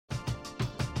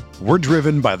We're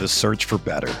driven by the search for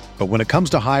better. But when it comes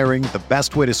to hiring, the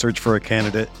best way to search for a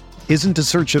candidate isn't to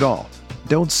search at all.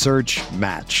 Don't search,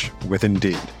 match with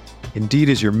Indeed. Indeed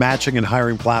is your matching and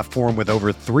hiring platform with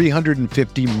over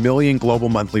 350 million global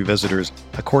monthly visitors,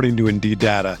 according to Indeed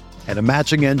data, and a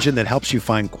matching engine that helps you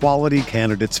find quality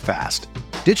candidates fast.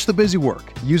 Ditch the busy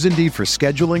work. Use Indeed for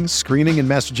scheduling, screening, and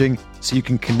messaging so you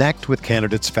can connect with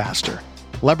candidates faster.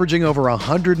 Leveraging over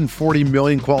 140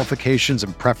 million qualifications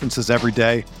and preferences every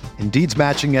day, Indeed's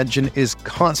matching engine is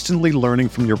constantly learning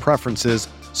from your preferences,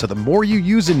 so the more you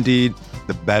use Indeed,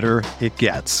 the better it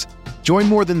gets. Join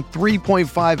more than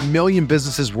 3.5 million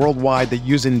businesses worldwide that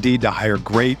use Indeed to hire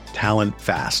great talent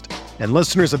fast. And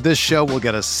listeners of this show will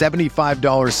get a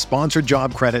 $75 sponsored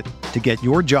job credit to get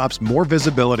your jobs more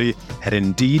visibility at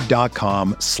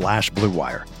Indeed.com/Blue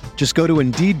Wire. Just go to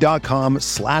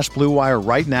Indeed.com/Blue Wire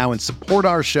right now and support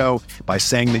our show by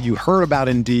saying that you heard about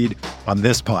Indeed on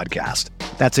this podcast.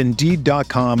 That's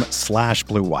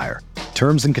Indeed.com/Blue Wire.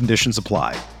 Terms and conditions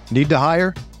apply. Need to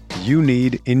hire? You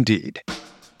need Indeed.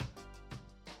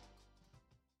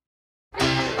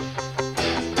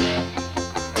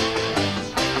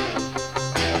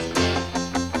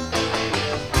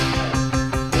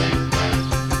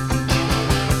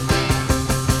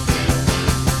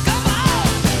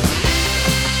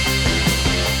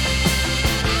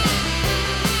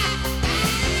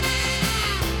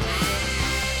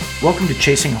 Welcome to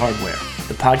Chasing Hardware,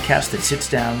 the podcast that sits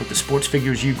down with the sports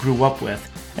figures you grew up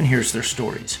with and hears their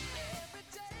stories.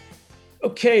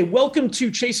 Okay, welcome to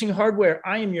Chasing Hardware.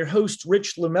 I am your host,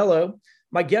 Rich Lamello.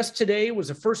 My guest today was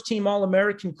a first-team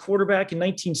All-American quarterback in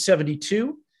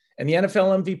 1972 and the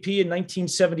NFL MVP in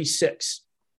 1976.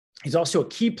 He's also a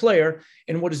key player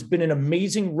in what has been an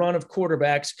amazing run of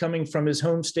quarterbacks coming from his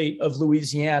home state of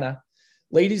Louisiana.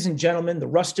 Ladies and gentlemen, the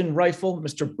Ruston Rifle,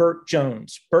 Mr. Bert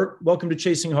Jones. Bert, welcome to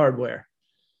Chasing Hardware.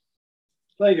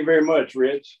 Thank you very much,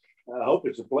 Rich. I hope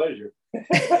it's a pleasure.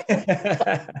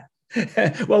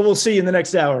 Well, we'll see in the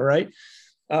next hour, right?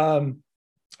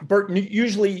 Bert,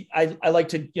 usually I like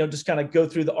to, just kind of go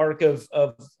through the arc of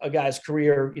a guy's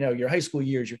career, your high school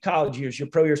years, your college years, your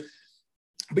pro years.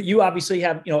 But you obviously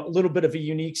have, a little bit of a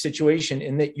unique situation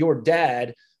in that your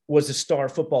dad was a star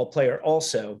football player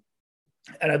also.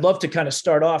 And I'd love to kind of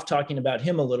start off talking about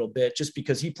him a little bit, just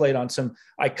because he played on some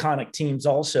iconic teams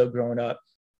also growing up.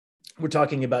 We're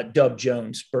talking about Dub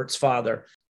Jones, Bert's father.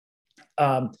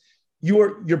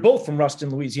 You're both from Ruston,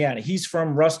 Louisiana. He's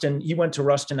from Ruston. He went to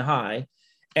Ruston High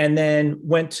and then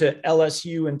went to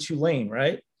LSU and Tulane,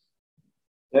 right?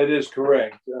 That is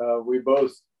correct. We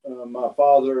both, my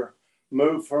father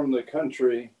moved from the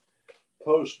country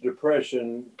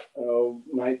post-Depression,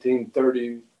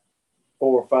 1934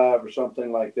 or 5 or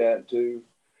something like that, to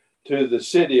the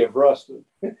city of Ruston.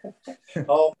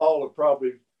 all of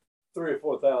probably 3,000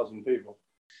 or 4,000 people.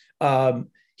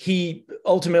 He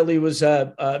ultimately was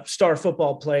a star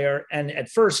football player and at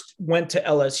first went to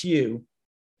LSU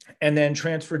and then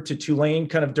transferred to Tulane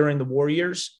kind of during the war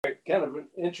years. Kind of an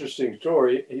interesting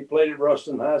story. He played at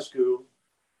Ruston High School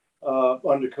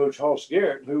under Coach Hoss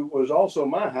Garrett, who was also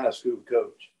my high school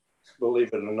coach,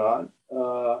 believe it or not.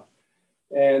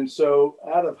 And so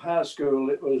out of high school,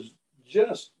 it was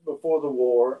just before the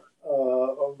war,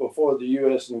 before the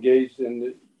U.S. engaged in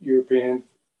the European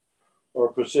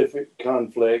or Pacific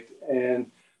conflict.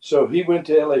 And so he went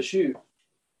to LSU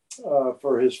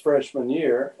for his freshman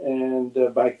year. And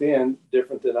back then,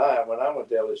 different than when I went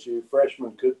to LSU,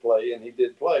 freshmen could play, and he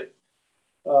did play.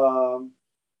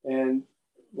 And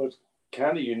what's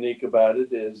kind of unique about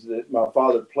it is that my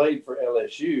father played for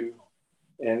LSU,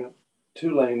 and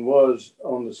Tulane was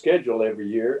on the schedule every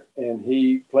year, and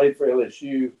he played for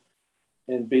LSU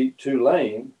and beat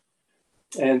Tulane.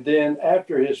 And then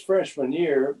after his freshman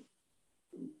year,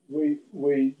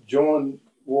 we joined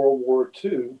World War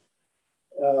II,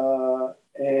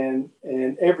 and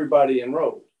everybody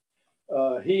enrolled.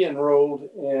 He enrolled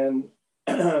in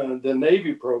the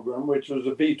Navy program, which was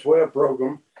a B-12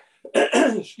 program.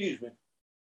 Excuse me.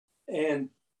 And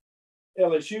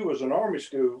LSU was an Army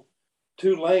school.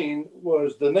 Tulane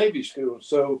was the Navy school.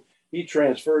 So he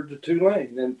transferred to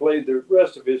Tulane and played the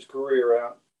rest of his career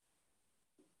out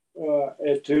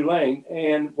at Tulane.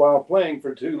 And while playing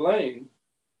for Tulane,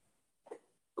 of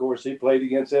course, he played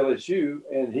against LSU,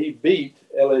 and he beat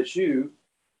LSU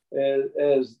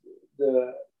as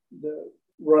the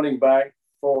running back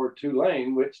for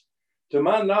Tulane, which, to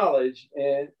my knowledge,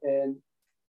 and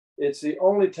it's the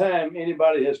only time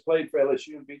anybody has played for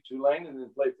LSU and beat Tulane and then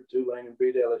played for Tulane and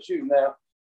beat LSU. Now,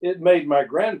 it made my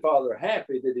grandfather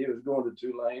happy that he was going to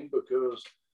Tulane because,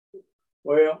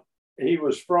 well, he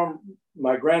was from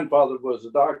my grandfather was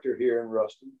a doctor here in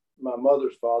Ruston, my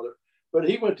mother's father, but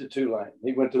he went to Tulane.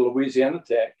 He went to Louisiana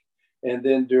Tech. And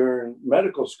then during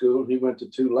medical school, he went to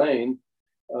Tulane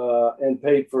and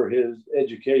paid for his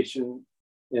education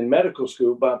in medical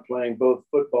school by playing both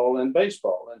football and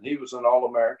baseball. And he was an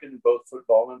All-American in both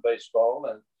football and baseball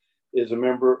and is a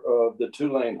member of the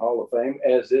Tulane Hall of Fame,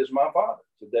 as is my father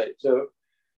today. So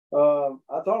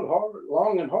I thought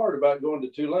long and hard about going to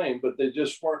Tulane, but they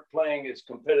just weren't playing as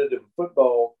competitive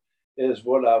football as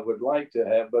what I would like to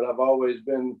have. But I've always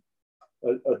been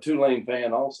a Tulane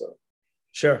fan also.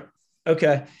 Sure.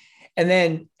 Okay.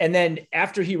 And then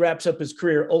after he wraps up his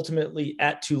career ultimately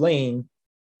at Tulane,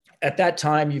 at that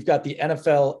time, you've got the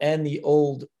NFL and the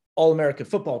old All-American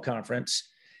Football Conference.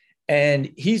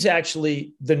 And he's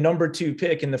actually the number 2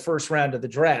 pick in the first round of the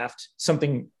draft,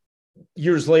 something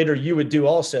years later you would do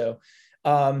also,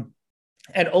 and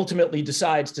ultimately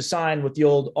decides to sign with the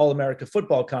old All-America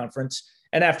Football Conference.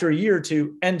 And after a year or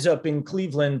two, ends up in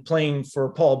Cleveland playing for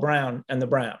Paul Brown and the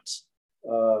Browns.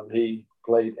 He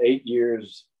played 8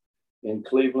 years in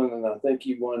Cleveland, and I think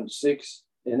he won 6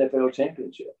 NFL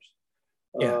championships.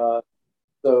 Yeah.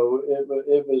 So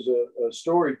it was a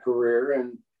storied career,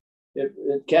 and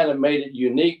it kind of made it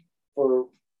unique for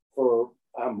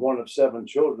I'm one of 7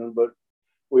 children, but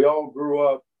we all grew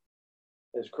up,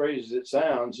 as crazy as it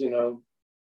sounds, you know,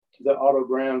 the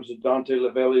autograms of Dante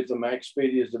Lavelli's, the Max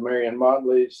Speedies, the Marion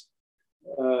Motley's,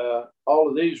 all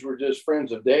of these were just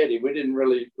friends of Daddy. We didn't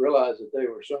really realize that they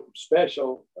were something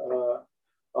special.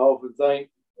 I often think,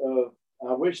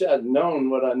 I wish I'd known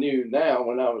what I knew now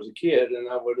when I was a kid, and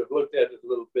I would have looked at it a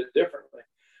little bit differently.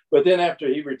 But then after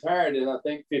he retired in, I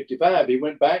think, 55, he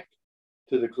went back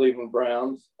to the Cleveland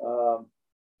Browns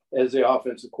as the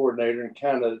offensive coordinator and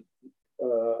kind of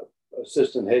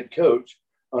assistant head coach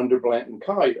under Blanton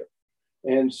Collier.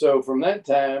 And so from that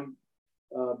time,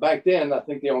 back then, I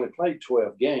think they only played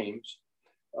 12 games.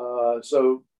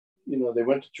 So, you know, they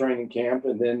went to training camp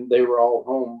and then they were all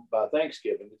home by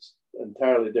Thanksgiving. It's an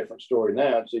entirely different story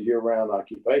now. It's a year-round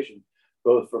occupation,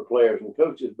 both for players and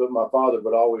coaches. But my father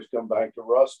would always come back to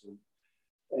Ruston.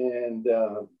 And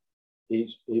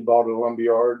he bought a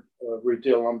lumberyard,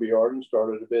 retail lumberyard, and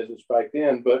started a business back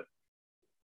then. But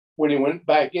when he went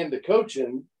back into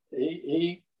coaching,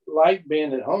 he liked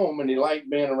being at home and he liked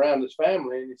being around his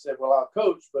family. And he said, well, I'll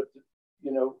coach, but,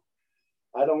 you know,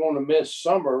 I don't want to miss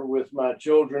summer with my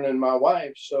children and my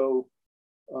wife. So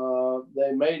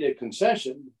they made a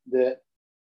concession that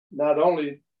not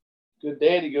only could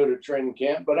Daddy go to training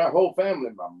camp, but our whole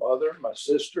family, my mother, my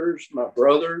sisters, my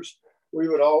brothers, we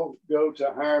would all go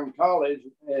to Hiram College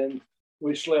and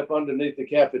we slept underneath the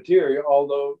cafeteria.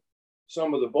 Although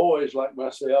some of the boys like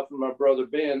myself and my brother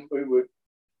Ben,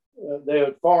 they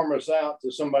would farm us out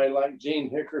to somebody like Gene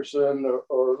Hickerson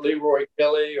or Leroy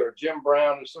Kelly or Jim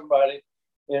Brown or somebody.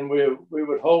 And we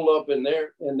would hole up in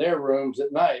their rooms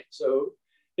at night. So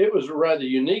it was a rather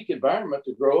unique environment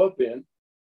to grow up in.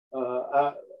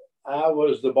 I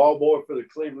was the ball boy for the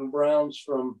Cleveland Browns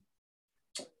from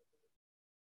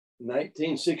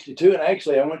 1962. And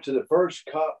actually, I went to the first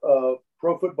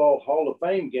Pro Football Hall of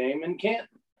Fame game in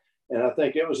Canton. And I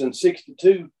think it was in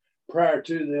 62 prior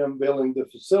to them building the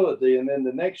facility. And then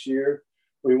the next year,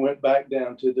 we went back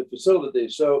down to the facility.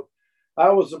 So I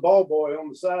was the ball boy on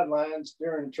the sidelines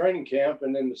during training camp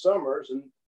and in the summers,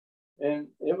 and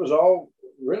it was all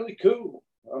really cool.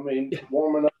 I mean,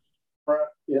 warming up,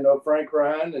 you know, Frank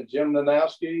Ryan and Jim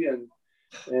Nanowski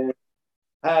and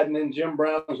hiding in Jim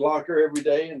Brown's locker every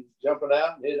day and jumping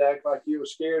out, and he'd act like you were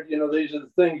scared. You know, these are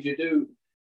the things you do.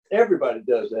 Everybody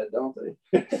does that, don't they?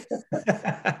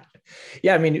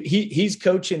 Yeah, I mean, he's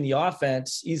coaching the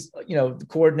offense. He's, you know, the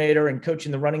coordinator and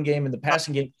coaching the running game and the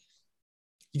passing game.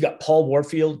 You got Paul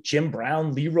Warfield, Jim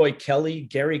Brown, Leroy Kelly,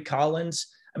 Gary Collins.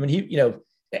 I mean, he, you know,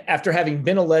 after having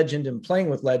been a legend and playing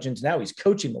with legends, now he's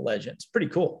coaching the legends. Pretty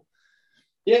cool.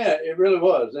 Yeah, it really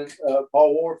was. And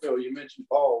Paul Warfield, you mentioned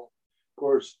Paul. Of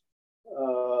course,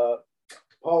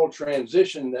 Paul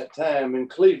transitioned that time in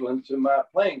Cleveland to my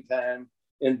playing time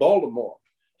in Baltimore.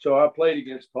 So I played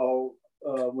against Paul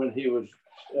when he was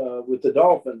with the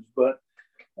Dolphins. But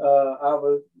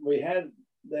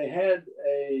they had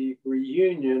a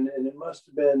reunion, and it must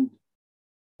have been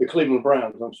the Cleveland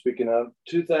Browns, I'm speaking of,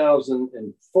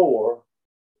 2004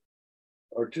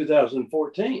 or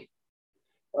 2014,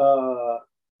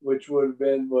 which would have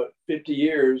been, 50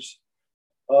 years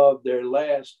of their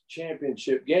last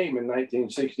championship game in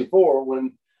 1964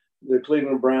 when the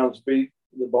Cleveland Browns beat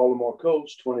the Baltimore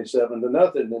Colts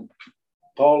 27-0. And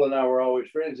Paul and I were always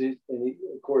friends. He,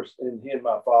 of course, and he and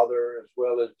my father, as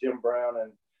well as Jim Brown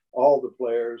and all the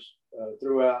players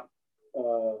throughout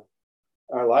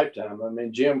our lifetime. I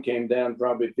mean, Jim came down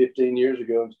probably 15 years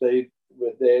ago and stayed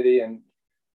with Daddy and,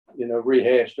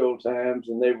 rehashed old times,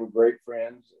 and they were great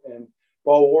friends. And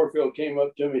Paul Warfield came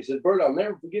up to me and said, Bert, I'll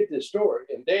never forget this story.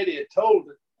 And Daddy had told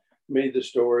me the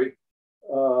story.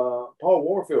 Paul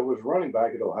Warfield was running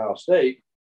back at Ohio State.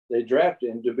 They drafted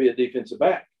him to be a defensive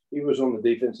back. He was on the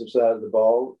defensive side of the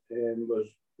ball and was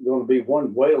going to be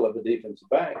one whale of a defensive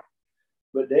back.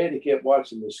 But Daddy kept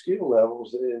watching the skill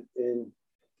levels, and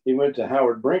he went to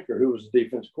Howard Brinker, who was the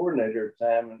defense coordinator at the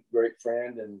time, and a great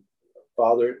friend and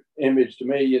father image to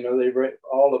me.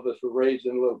 All of us were raised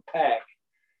in a little pack,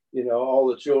 all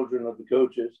the children of the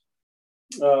coaches.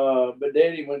 But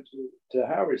Daddy went to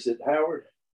Howard and said, Howard,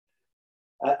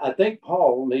 I think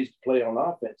Paul needs to play on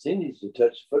offense. He needs to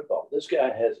touch the football. This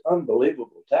guy has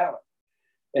unbelievable talent.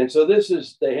 And so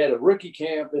they had a rookie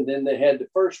camp, and then they had the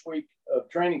first week of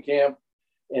training camp.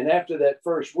 And after that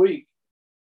first week,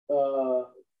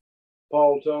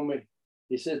 Paul told me,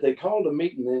 he said, they called a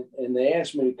meeting and they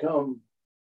asked me to come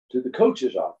to the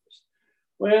coach's office.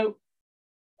 Well,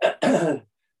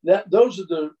 those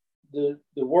are the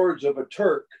words of a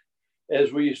Turk,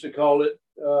 as we used to call it.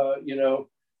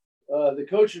 The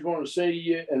coaches want to see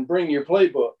you and bring your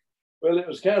playbook. Well, it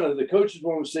was kind of the coaches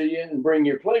want to see you and bring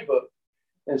your playbook.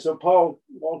 And so Paul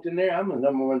walked in there. I'm the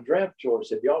number one draft choice.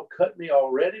 Have y'all cut me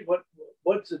already?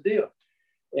 What's the deal?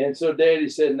 And so Daddy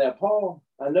said, now, Paul,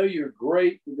 I know you're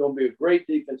great. You're going to be a great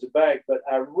defensive back, but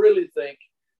I really think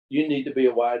you need to be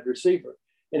a wide receiver.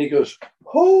 And he goes,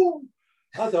 oh,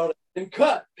 I thought I'd been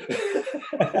cut. So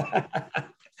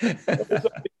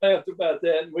we laughed about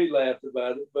that, and we laughed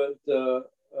about it. But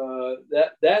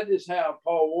that is how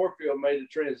Paul Warfield made a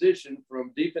transition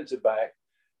from defensive back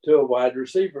to a wide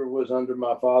receiver, was under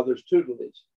my father's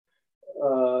tutelage.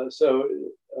 I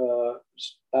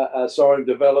saw him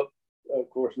develop, of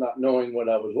course, not knowing what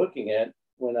I was looking at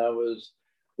when I was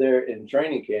there in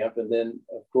training camp. And then,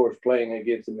 of course, playing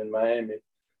against him in Miami,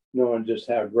 knowing just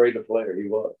how great a player he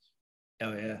was.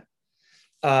 Oh, yeah.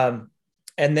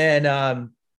 And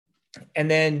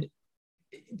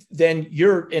then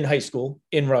you're in high school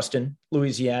in Ruston,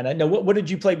 Louisiana. Now, what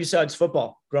did you play besides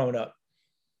football growing up?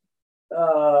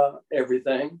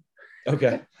 Everything.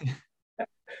 Okay.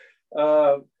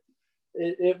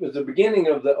 It was the beginning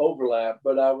of the overlap,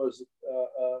 but I was,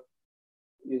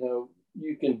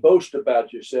 you can boast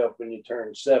about yourself when you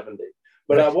turn 70,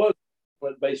 but right. I was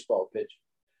a baseball pitcher.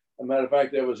 As a matter of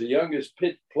fact, there was the youngest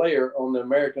player on the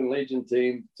American Legion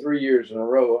team 3 years in a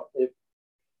row.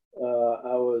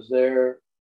 I was there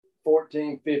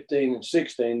 14, 15, and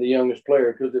 16, the youngest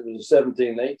player, because it was a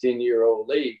 17, 18-year-old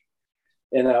league.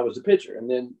 And I was a pitcher. And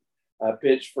then I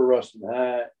pitched for Ruston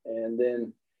High. And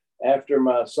then after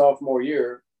my sophomore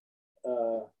year,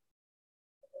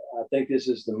 I think this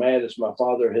is the maddest my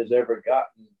father has ever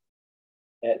gotten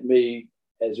at me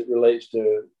as it relates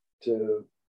to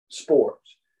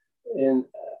sports. And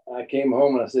I came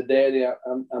home and I said, Daddy,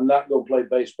 I'm not going to play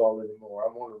baseball anymore. I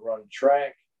want to run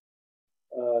track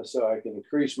so I can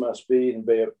increase my speed and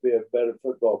be a better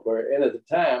football player. And at the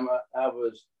time, I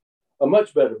was a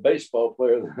much better baseball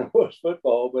player than I was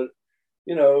football. But,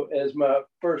 as my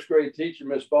first grade teacher,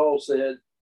 Miss Ball, said,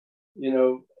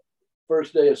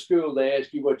 first day of school, they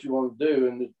ask you what you want to do.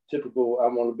 And the typical, I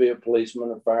want to be a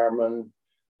policeman, a fireman,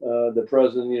 the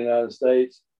president of the United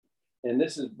States. And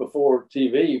this is before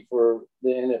TV for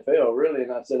the NFL, really.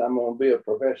 And I said, I'm going to be a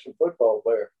professional football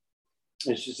player.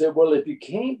 And she said, well, if you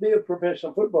can't be a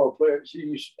professional football player, she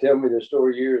used to tell me the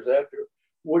story years after,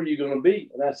 what are you going to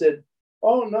be? And I said,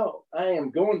 oh, no, I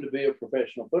am going to be a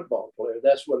professional football player.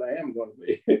 That's what I am going to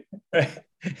be.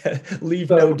 Leave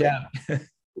no doubt.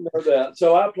 No doubt.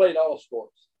 So I played all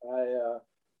sports.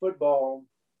 Football,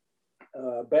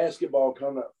 basketball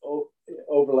kind of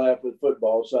overlap with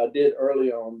football. So I did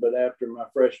early on, but after my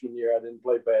freshman year, I didn't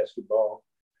play basketball.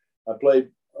 I played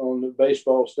on the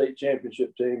baseball state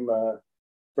championship team my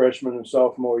freshman and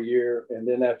sophomore year. And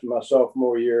then after my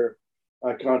sophomore year,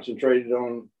 I concentrated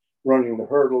on running the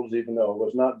hurdles, even though I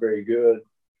was not very good.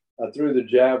 I threw the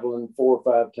javelin 4 or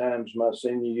 5 times my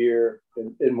senior year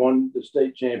and won the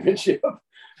state championship.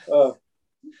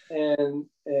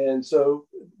 And so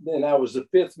then I was the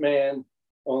 5th man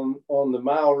on the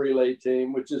mile relay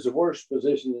team, which is the worst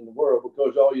position in the world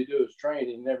because all you do is train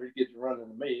and never get to run in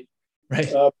the meet.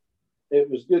 Right. It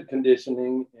was good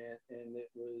conditioning and it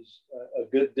was a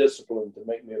good discipline to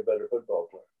make me a better football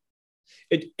player.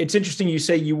 It's interesting you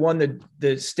say you won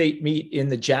the state meet in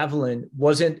the javelin.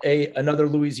 Wasn't another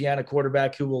Louisiana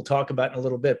quarterback who we'll talk about in a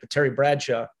little bit, but Terry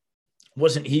Bradshaw,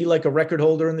 wasn't he like a record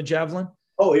holder in the javelin?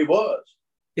 Oh, he was.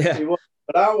 Yeah. He was.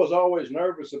 But I was always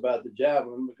nervous about the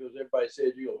javelin because everybody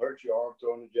said you'll hurt your arm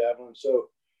throwing the javelin. So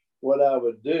what I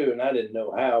would do, and I didn't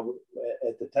know how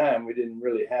at the time, we didn't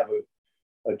really have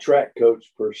a track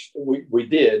coach. We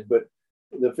did, but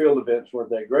the field events weren't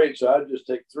that great. So I'd just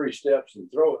take 3 steps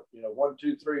and throw it, 1,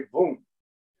 2, 3, boom.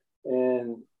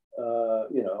 And,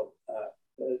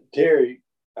 Terry,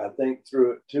 I think,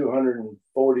 threw it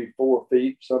 244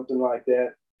 feet, something like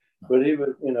that. But he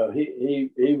was,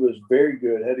 he was very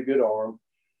good, had a good arm.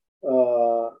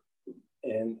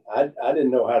 And I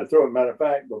didn't know how to throw it. Matter of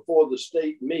fact, before the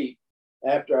state meet,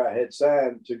 after I had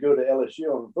signed to go to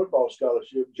LSU on the football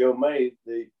scholarship, Joe May,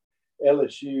 the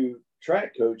LSU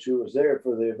track coach who was there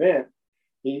for the event,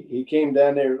 he came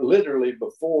down there literally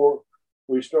before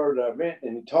we started our event,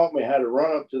 and he taught me how to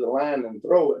run up to the line and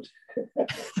throw it.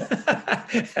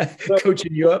 So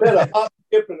coaching you up. Instead of hop,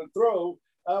 skip, and a throw,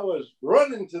 I was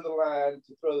running to the line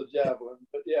to throw the javelin.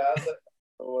 But yeah, I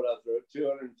threw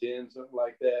 210, something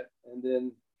like that. And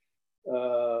then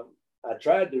I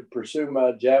tried to pursue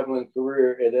my javelin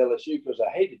career at LSU because I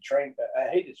hated spring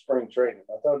training.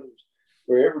 I thought it was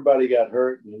where everybody got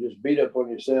hurt and you just beat up on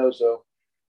yourself. So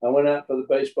I went out for the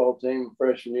baseball team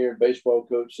freshman year. Baseball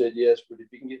coach said yes, but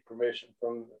if you can get permission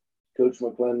from Coach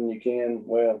McClendon, you can.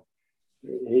 Well,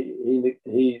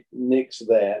 he nixed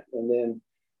that, and then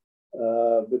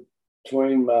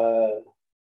between that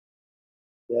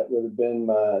would have been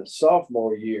my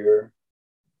sophomore year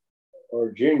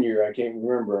or junior, I can't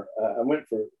remember. I went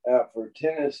out for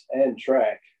tennis and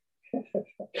track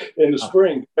in the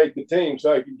spring to make the team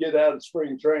so I could get out of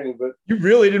spring training. But you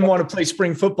really didn't want to play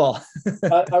spring football.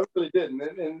 I really didn't.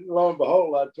 And lo and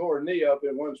behold, I tore a knee up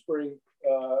in one spring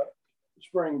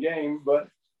game. But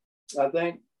I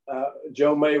think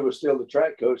Joe May was still the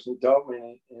track coach, and he taught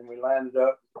me, and we lined it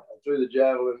up. I threw the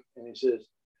javelin, and he says,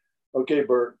 "Okay,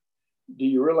 Bert, do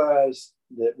you realize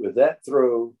that with that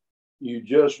throw, you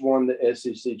just won the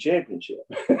SEC championship?"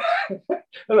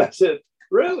 And I said,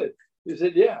 "Really?" He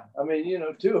said, "Yeah. I mean,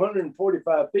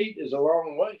 245 feet is a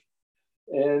long way."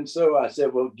 And so I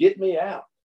said, "Well, get me out."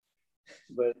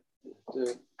 But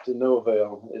to no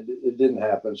avail. It didn't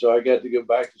happen. So I got to go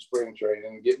back to spring training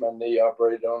and get my knee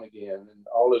operated on again, and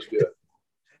all is good.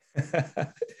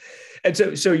 And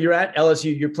so you're at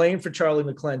LSU, you're playing for Charlie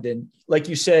McClendon. Like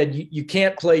you said, you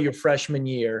can't play your freshman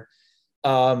year.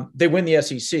 They win the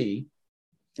SEC.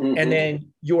 Mm-hmm. And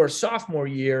then your sophomore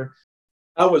year,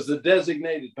 I was the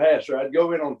designated passer. I'd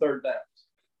go in on third downs.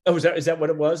 Oh, is that what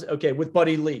it was? Okay. With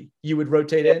Buddy Lee, you would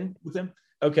rotate in with him.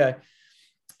 Okay.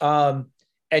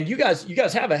 And you guys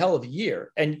have a hell of a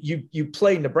year, and you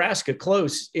play Nebraska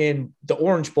close in the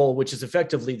Orange Bowl, which is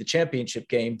effectively the championship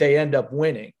game. They end up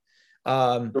winning.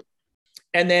 And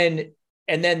then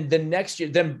the next year,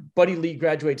 then Buddy Lee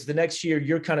graduates. The next year,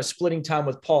 you're kind of splitting time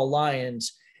with Paul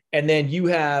Lyons, and then you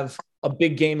have a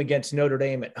big game against Notre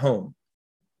Dame at home.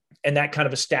 And that kind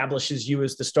of establishes you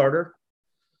as the starter.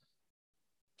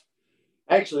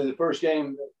 Actually, the first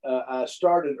game, I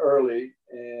started early,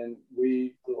 and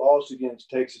we lost against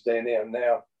Texas A&M.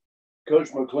 Now,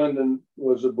 Coach McClendon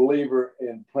was a believer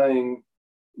in playing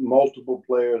multiple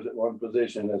players at one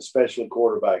position, especially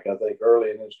quarterback. I think early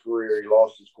in his career, he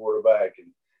lost his quarterback and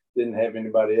didn't have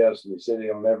anybody else, and he said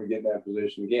he'll never get in that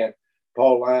position again.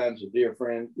 Paul Lyons, a dear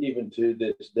friend, even to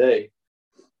this day,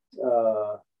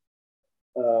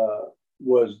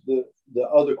 was the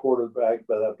other quarterback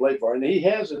that I played for. And he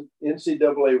has an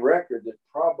NCAA record that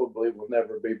probably will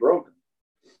never be broken.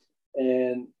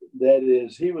 And that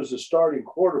is, he was a starting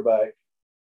quarterback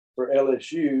for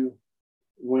LSU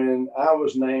when I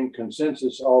was named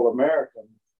consensus All-American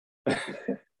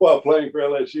while playing for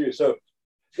LSU. So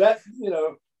that's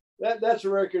a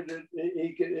record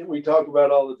that we talk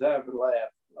about all the time and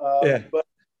laugh. But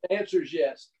the answer is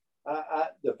yes.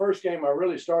 The first game I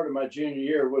really started my junior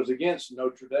year was against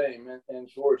Notre Dame. And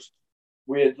of course,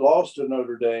 we had lost to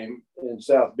Notre Dame in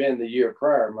South Bend the year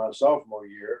prior, my sophomore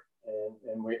year,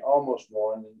 and we almost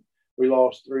won. And we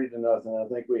lost 3-0. I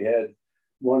think we had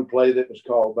one play that was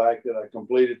called back that I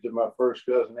completed to my first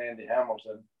cousin, Andy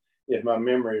Hamilton, if my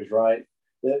memory is right.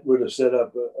 That would have set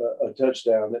up a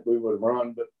touchdown that we would have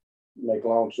run. But make a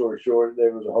long story short,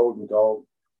 there was a holding call.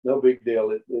 No big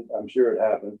deal. I'm sure it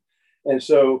happened. And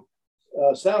so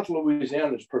South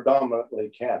Louisiana is predominantly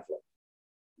Catholic.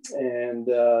 And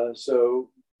so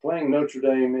playing Notre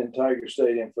Dame in Tiger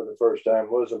Stadium for the first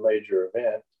time was a major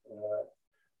event.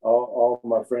 All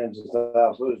my friends in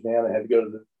South Louisiana had to go to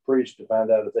the priest to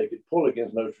find out if they could pull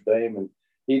against Notre Dame, and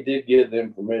he did give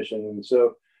them permission. And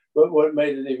so, but what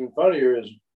made it even funnier is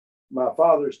my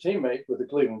father's teammate with the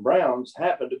Cleveland Browns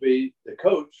happened to be the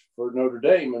coach for Notre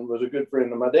Dame and was a good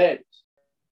friend of my daddy's,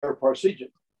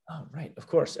 Parsegian. Oh, right. Of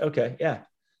course. Okay. Yeah.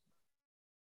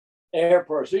 Air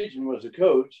Parsegian was the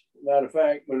coach. Matter of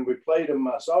fact, when we played him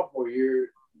my sophomore year,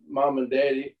 Mom and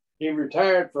Daddy, he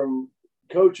retired from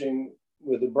coaching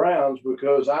with the Browns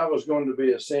because I was going to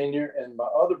be a senior and my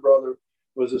other brother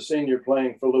was a senior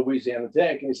playing for Louisiana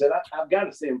Tech. And he said, I've got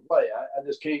to see him play. I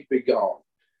just can't be gone.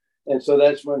 And so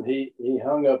that's when he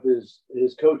hung up his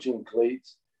coaching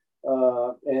cleats.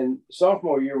 And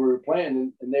sophomore year we were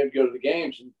playing and they would go to the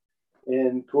games.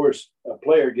 And of course, a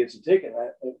player gets a ticket.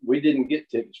 We didn't get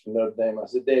tickets from Notre Dame. I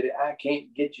said, Daddy, I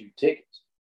can't get you tickets.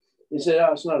 He said,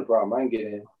 oh, it's not a problem. I can get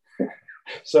in.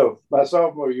 So my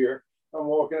sophomore year, I'm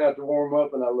walking out to warm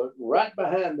up and I look right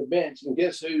behind the bench. And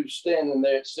guess who's standing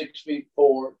there at 6'4",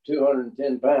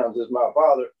 210 pounds is my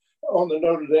father on the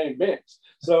Notre Dame bench.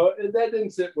 So that didn't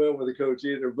sit well with the coach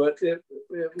either, but it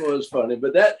was funny.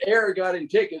 But that era got him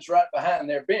tickets right behind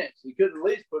their bench. He could at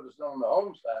least put us on the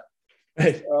home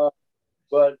side.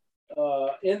 But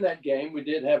in that game, we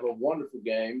did have a wonderful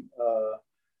game.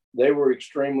 They were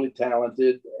extremely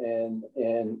talented,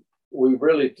 and we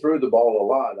really threw the ball a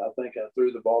lot. I think I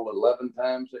threw the ball 11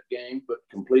 times that game, but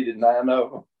completed 9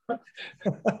 of them.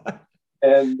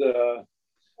 And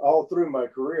all through my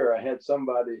career, I had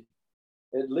somebody,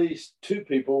 at least 2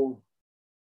 people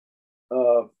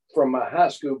from my high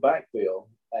school backfield.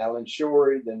 Alan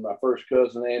Shorey, then my first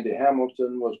cousin Andy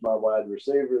Hamilton was my wide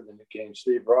receiver. Then it came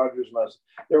Steve Rogers.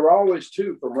 There were always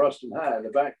 2 from Ruston High in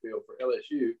the backfield for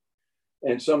LSU,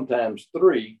 and sometimes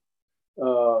 3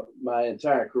 my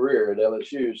entire career at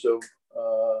LSU. So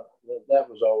that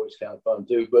was always kind of fun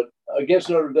too. But against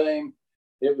Notre Dame,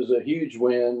 it was a huge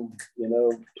win.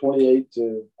 28-8,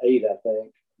 I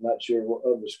think. Not sure what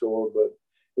of the score, but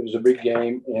it was a big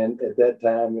game. And at that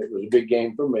time, it was a big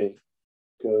game for me,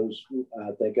 because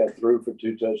I think I threw for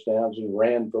 2 touchdowns and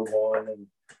ran for 1. And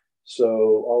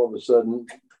so all of a sudden,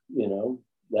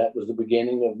 that was the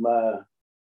beginning of my,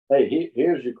 hey,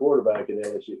 here's your quarterback at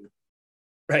LSU.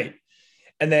 Right.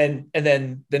 And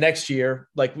then the next year,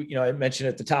 like, I mentioned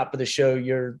at the top of the show,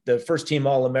 you're the first team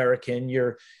All-American.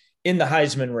 You're in the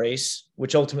Heisman race,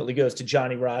 which ultimately goes to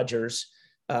Johnny Rodgers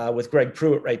with Greg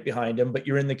Pruitt right behind him, but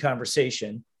you're in the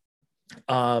conversation.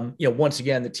 Once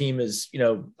again, the team is,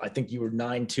 I think you were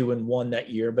 9-2-1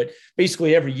 that year, but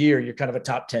basically every year you're kind of a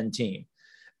top 10 team,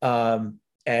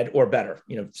 or better.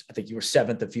 I think you were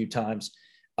 7th a few times.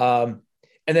 And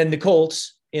then the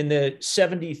Colts in the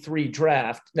 73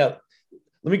 draft. Now,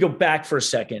 let me go back for a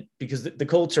second, because the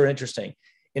Colts are interesting.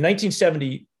 In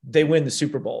 1970, they win the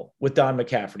Super Bowl with Don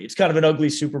McCaffrey. It's kind of an ugly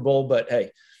Super Bowl, but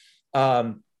hey.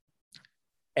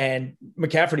 And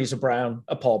McCaffrey's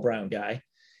a Paul Brown guy.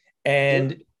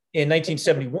 And in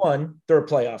 1971, they're a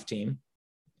playoff team.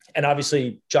 And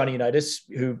obviously Johnny Unitas,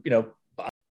 who,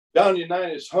 John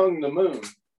Unitas hung the moon.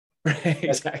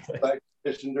 Exactly.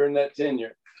 During that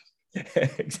tenure.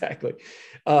 Exactly.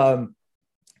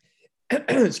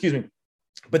 Excuse me.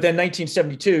 But then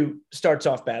 1972 starts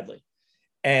off badly.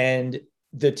 And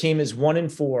the team is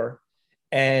 1-4.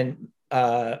 And,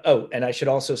 and I should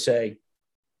also say,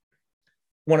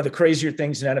 one of the crazier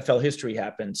things in NFL history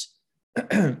happens.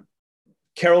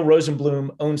 Carroll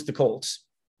Rosenblum owns the Colts,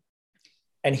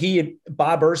 and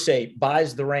Bob Irsay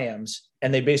buys the Rams,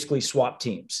 and they basically swap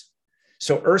teams.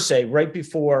 So Irsay, right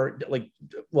before,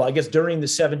 I guess during the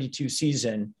 72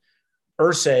 season,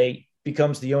 Irsay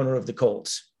becomes the owner of the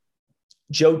Colts.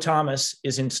 Joe Thomas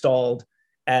is installed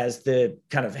as the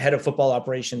kind of head of football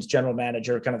operations, general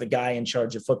manager, kind of the guy in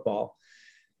charge of football.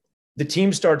 The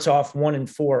team starts off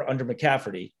 1-4 under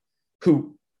McCaffrey,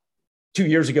 who 2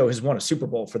 years ago has won a Super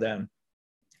Bowl for them.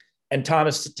 And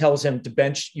Thomas tells him to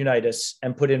bench Unitas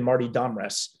and put in Marty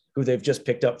Domres, who they've just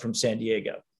picked up from San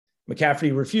Diego.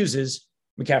 McCaffrey refuses.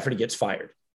 McCaffrey gets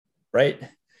fired, right?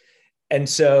 And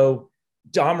so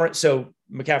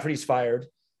McCaffrey's fired,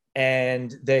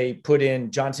 and they put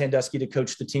in John Sandusky to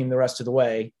coach the team the rest of the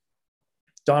way.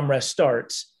 Domres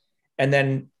starts. And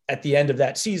then at the end of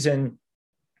that season,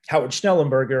 Howard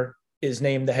Schnellenberger is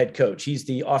named the head coach. He's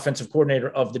the offensive coordinator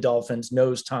of the Dolphins,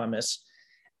 knows Thomas.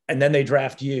 And then they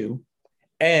draft you,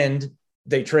 and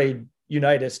they trade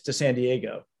Unitas to San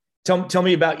Diego. Tell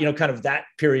me about, kind of that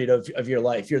period of your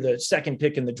life. You're the second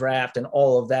pick in the draft, and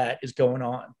all of that is going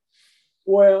on.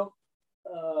 Well,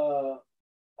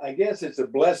 I guess it's a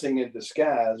blessing in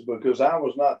disguise, because I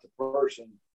was not the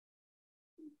person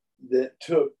that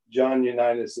took John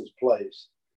Unitas' place.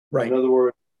 Right. In other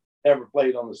words, never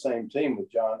played on the same team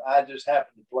with John. I just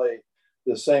happened to play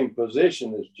the same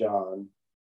position as John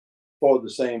for the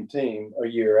same team a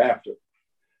year after.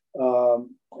 And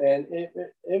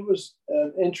it was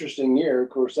an interesting year. Of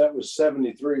course, that was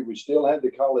 73. We still had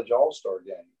the college all-star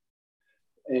game.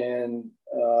 And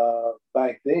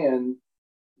back then,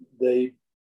 they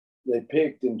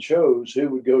picked and chose who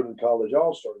would go to the college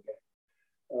all-star game.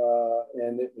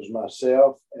 And it was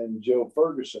myself and Joe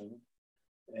Ferguson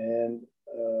and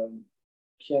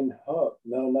Ken Huff.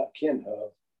 No, not Ken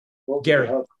Huff. Gary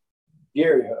Huff?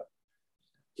 Gary Huff.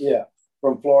 Yeah,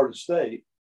 from Florida State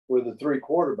were the three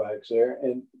quarterbacks there.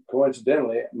 And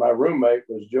coincidentally, my roommate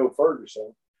was Joe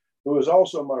Ferguson, who was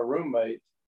also my roommate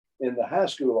in the high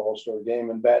school all-star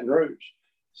game in Baton Rouge.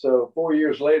 So 4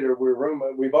 years later, we're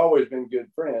roommates. We've always been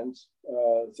good friends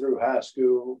through high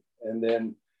school. And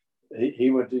then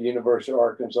he went to University of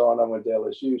Arkansas and I went to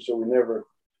LSU. So we never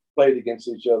played against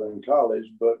each other in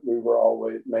college, but we were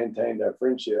always maintained our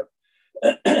friendship,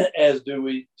 as do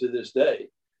we to this day.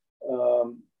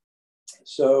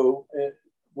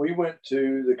 We went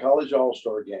to the college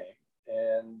all-star game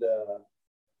and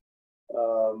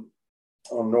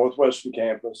on Northwestern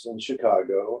campus in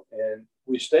Chicago, and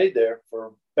we stayed there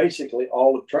for basically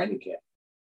all of training camp.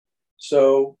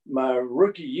 So my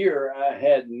rookie year, I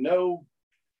had no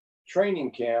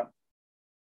training camp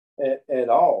at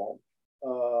all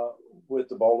with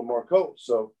the Baltimore Colts.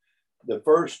 So the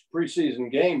first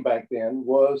preseason game back then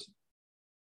was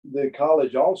the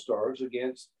college all-stars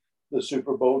against the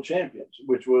Super Bowl champions,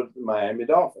 which was the Miami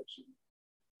Dolphins,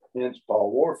 hence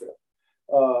Paul Warfield.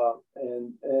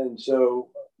 And so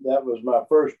that was my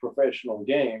first professional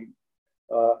game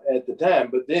at the time.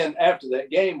 But then after that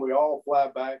game, we all fly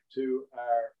back to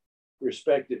our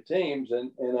respective teams,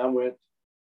 and I went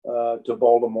to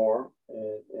Baltimore,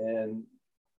 and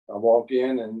I walk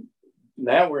in, and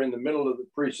now we're in the middle of the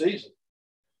preseason.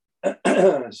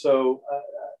 So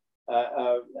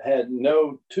I had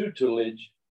no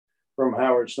tutelage from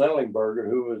Howard Snellingberger,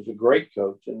 who was a great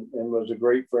coach and was a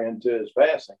great friend to his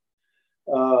passing.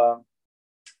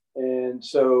 And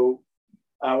so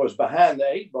I was behind the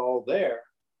eight ball there.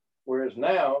 Whereas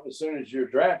now, as soon as you're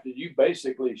drafted, you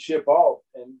basically ship off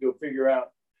and go figure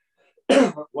out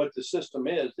what the system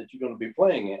is that you're going to be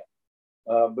playing in.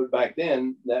 But back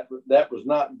then, that was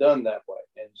not done that way.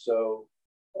 And so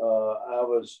I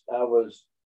was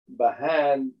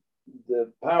behind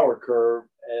the power curve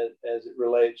as it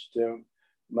relates to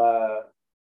my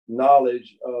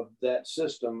knowledge of that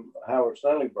system, Howard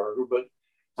Snellingberger. But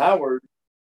Howard,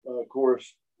 of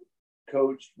course,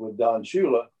 coached with Don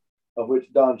Shula, of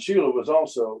which Don Shula was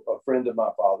also a friend of my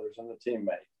father's and a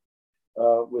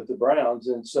teammate with the Browns.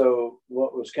 And so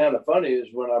what was kind of funny is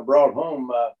when I brought home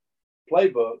my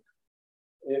playbook,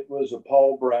 it was a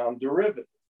Paul Brown derivative.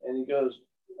 And he goes,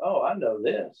 "Oh, I know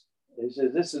this." He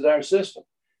says, "This is our system."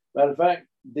 Matter of fact,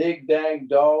 dig, dag,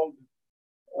 dog,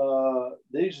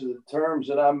 these are the terms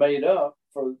that I made up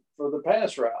for the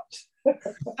pass routes.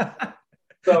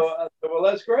 So I said, "Well,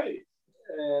 that's great."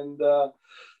 And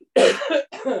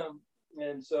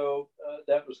and so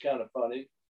that was kind of funny.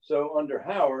 So under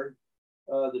Howard,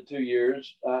 the 2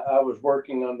 years, I was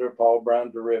working under Paul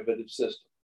Brown derivative system.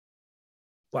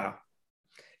 Wow.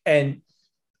 And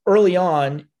early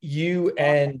on, you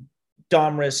and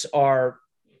Domris are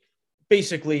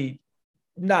basically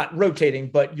not rotating,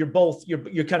 but you're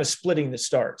kind of splitting the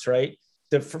starts, right?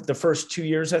 The first 2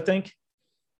 years, I think.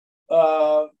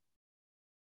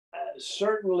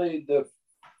 Certainly the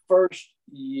first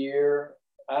year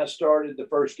I started the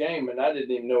first game and I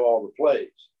didn't even know all the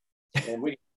plays, and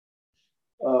we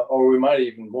or we might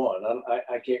even won.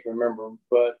 I can't remember,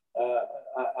 but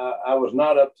I was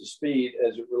not up to speed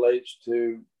as it relates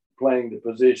to playing the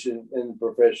position in the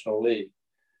professional league.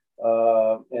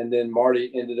 And then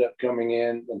Marty ended up coming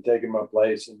in and taking my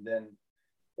place. And then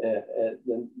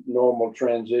the normal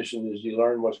transition is you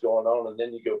learn what's going on and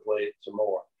then you go play it some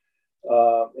more.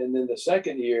 And then the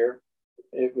second year,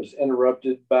 it was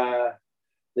interrupted by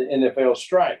the NFL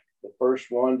strike, the first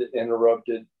one that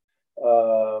interrupted,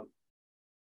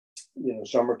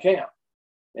 summer camp.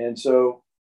 And so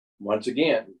once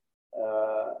again,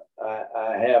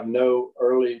 I have no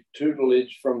early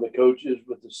tutelage from the coaches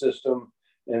with the system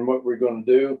and what we're going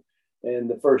to do. And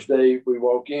the first day we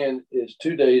walk in is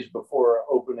 2 days before our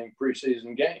opening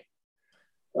preseason game.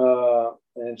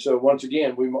 And so once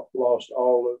again, we lost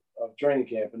all of training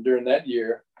camp. And during that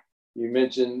year, you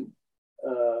mentioned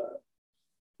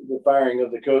the firing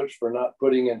of the coach for not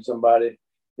putting in somebody.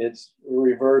 It's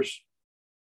reverse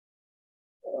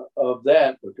of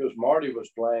that because Marty was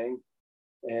playing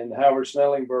and Howard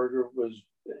Snellingberger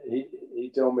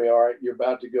he told me, "All right, you're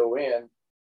about to go in."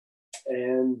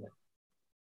 And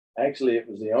actually it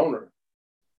was the owner.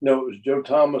 No, it was Joe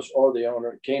Thomas or the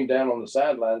owner. Came down on the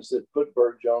sideline and said, "Put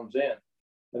Bert Jones in."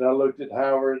 And I looked at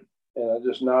Howard and I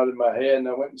just nodded my head and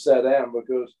I went and sat down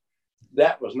because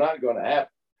that was not going to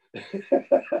happen.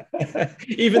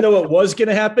 Even though it was going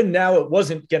to happen, now it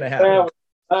wasn't going to happen. Now it's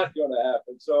not going to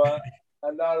happen. So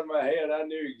I nodded my head. I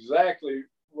knew exactly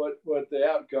what the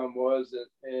outcome was,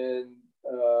 and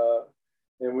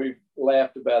we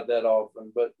laughed about that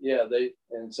often. But yeah,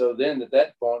 so then at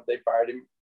that point they fired him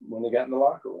when they got in the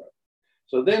locker room.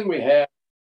 So then we had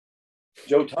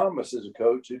Joe Thomas as a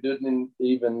coach who didn't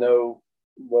even know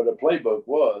what a playbook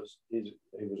was. He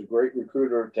was a great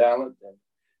recruiter of talent, and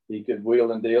he could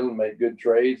wheel and deal and make good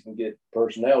trades and get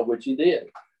personnel, which he did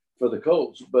for the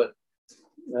Colts. But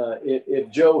if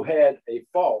Joe had a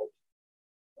fault,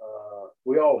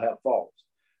 we all have faults,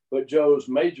 but Joe's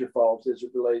major faults as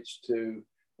it relates to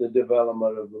the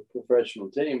development of a professional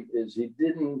team is he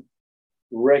didn't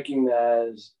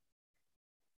recognize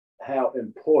how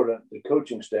important the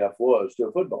coaching staff was to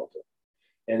a football team.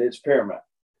 And it's paramount.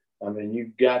 I mean,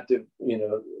 you've got to,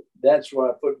 that's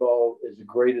why football is the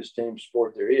greatest team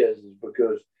sport there is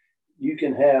because you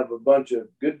can have a bunch of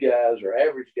good guys or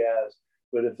average guys,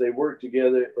 but if they work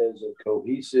together as a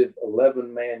cohesive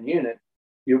 11-man unit,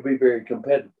 you'll be very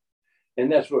competitive.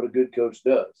 And that's what a good coach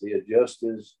does. He adjusts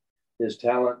his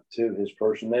talent to his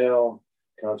personnel.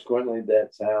 Consequently,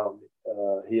 that's how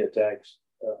he attacks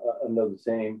another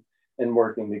team and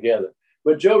working together.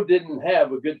 But Joe didn't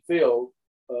have a good field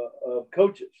of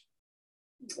coaches.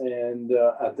 And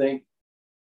I think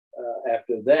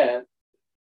after that,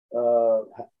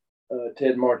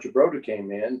 Ted Marchibroda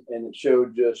came in, and it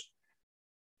showed just,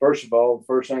 first of all, the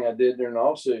first thing I did during the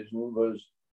offseason was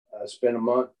I spent a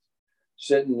month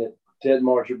sitting at Ted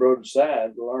Marchibroda's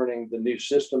side, learning the new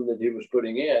system that he was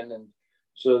putting in, and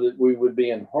so that we would be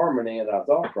in harmony in our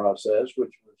thought process,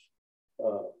 which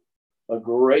was a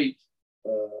great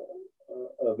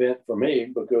event for me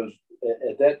because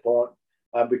at that point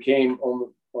I became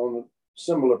on a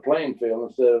similar playing field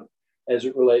instead of as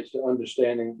it relates to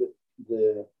understanding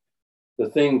the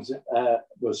things I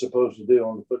was supposed to do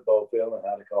on the football field and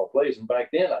how to call plays. And back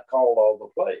then I called all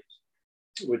the plays,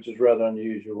 which is rather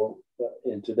unusual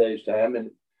in today's time,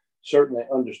 and certainly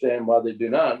understand why they do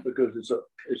not, because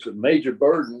it's a major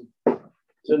burden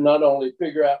to not only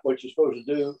figure out what you're supposed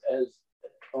to do as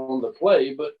on the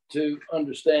play, but to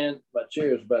understand, my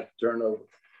chair is about to turn over,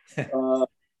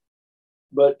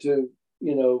 but to,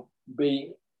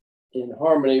 be in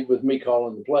harmony with me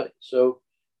calling the play. So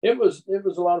it was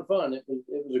a lot of fun. It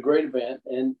was a great event.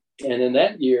 And in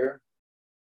that year,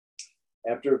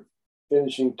 after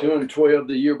finishing 2-12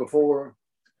 the year before,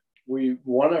 we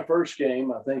won our first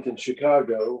game, I think, in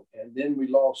Chicago, and then we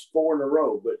lost 4 in a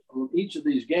row. But on each of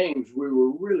these games, we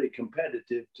were really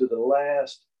competitive to the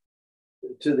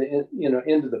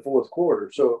end of the fourth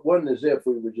quarter. So it wasn't as if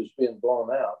we were just being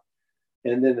blown out.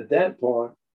 And then at that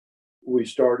point, we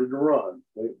started to run.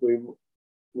 We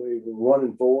were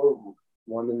 1-4,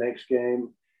 won the next game,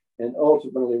 and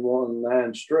ultimately won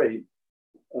 9 straight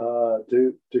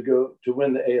to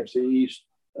win the AFC East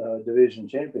division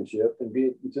championship and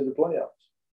get into the playoffs.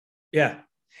 Yeah.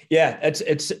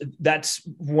 That's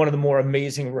one of the more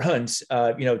amazing runs.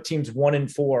 Teams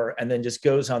 1-4 and then just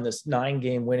goes on this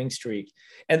 9-game winning streak.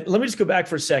 And let me just go back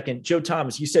for a second. Joe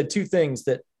Thomas, you said 2 things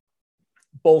that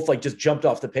both just jumped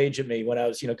off the page at me when I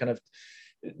was, kind of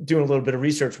doing a little bit of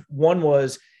research. One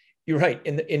was, you're right.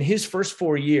 In his first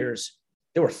 4 years,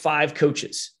 there were 5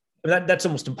 coaches. I mean, that's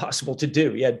almost impossible to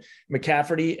do. You had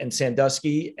McCafferty and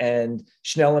Sandusky and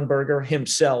Schnellenberger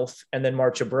himself, and then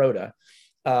Marchibroda,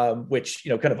 which,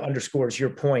 kind of underscores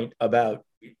your point about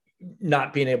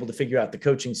not being able to figure out the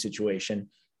coaching situation.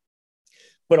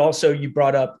 But also you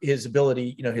brought up his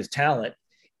ability, his talent.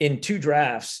 In 2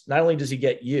 drafts, not only does he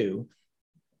get you,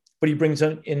 but he brings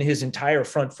in his entire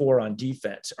front 4 on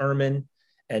defense, Ehrman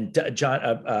and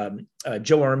Joe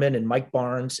Ehrman and Mike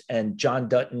Barnes and John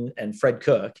Dutton and Fred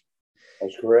Cook.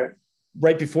 That's correct.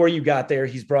 Right before you got there,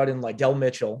 he's brought in Lydell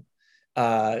Mitchell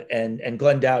and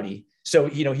Glenn Dowdy. So,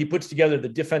 he puts together the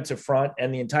defensive front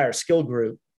and the entire skill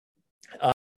group.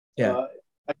 Like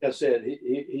I said,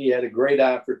 he had a great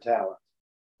eye for talent,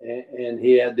 and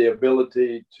he had the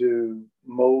ability to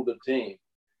mold a team.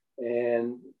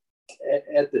 And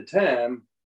at the time,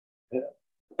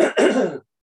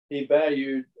 he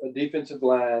valued a defensive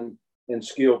line and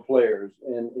skilled players,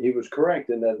 and he was correct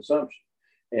in that assumption.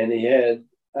 And he had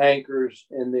anchors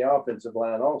in the offensive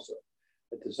line also.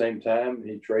 At the same time,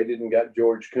 he traded and got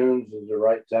George Coons as a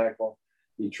right tackle.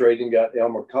 He traded and got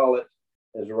Elmer Collett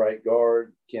as a right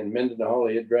guard. Ken Mendenhall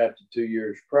he had drafted 2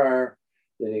 years prior.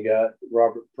 Then he got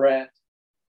Robert Pratt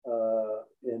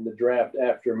in the draft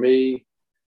after me.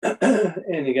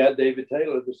 And he got David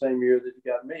Taylor the same year that he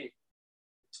got me.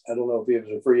 I don't know if he was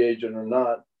a free agent or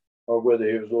not, or whether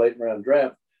he was a late round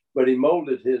draft. but he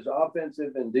molded his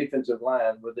offensive and defensive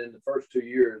line within the first 2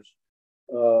 years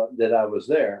that I was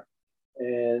there,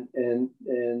 and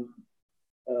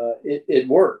it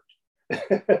worked.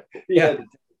 Yeah.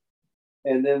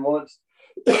 And then once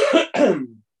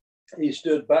he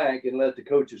stood back and let the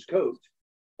coaches coach,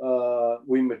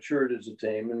 we matured as a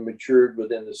team and matured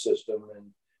within the system.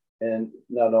 And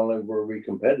not only were we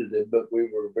competitive, but we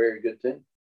were a very good team.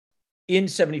 In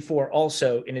 74,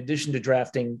 also, in addition to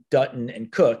drafting Dutton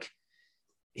and Cook,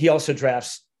 he also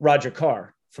drafts Roger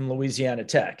Carr from Louisiana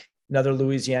Tech, another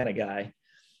Louisiana guy,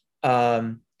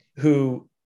 who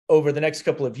over the next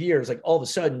couple of years, like all of a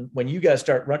sudden, when you guys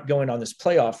start going on this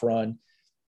playoff run,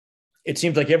 it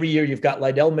seems like every year you've got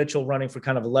Lydell Mitchell running for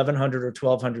kind of 1,100 or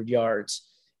 1,200 yards.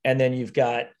 And then you've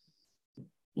got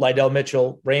Lydell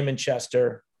Mitchell, Raymond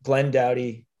Chester, Glenn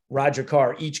Doughty, Roger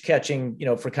Carr, each catching,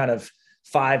 for kind of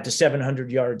 500 to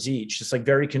 700 yards each, just like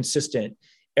very consistent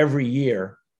every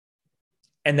year.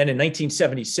 And then in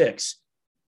 1976,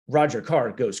 Roger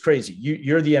Carr goes crazy.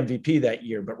 You're the MVP that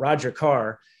year, but Roger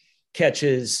Carr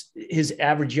catches, his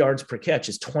average yards per catch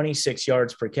is 26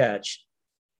 yards per catch.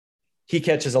 He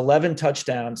catches 11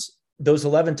 touchdowns. Those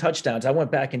 11 touchdowns, I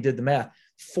went back and did the math,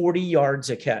 40 yards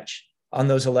a catch on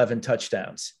those 11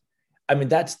 touchdowns. I mean,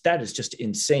 that is just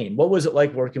insane. What was it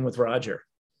like working with Roger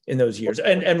in those years?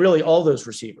 And really all those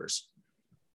receivers?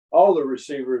 All the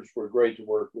receivers were great to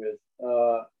work with.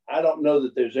 I don't know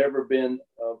that there's ever been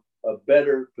a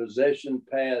better possession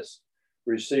pass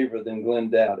receiver than Glenn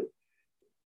Doughty.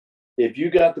 If you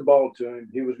got the ball to him,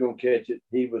 he was going to catch it.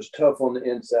 He was tough on the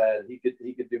inside. He could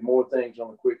do more things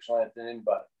on the quick slant than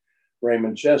anybody.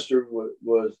 Raymond Chester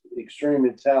was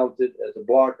extremely talented as a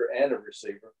blocker and a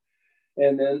receiver.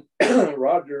 And then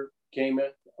Roger came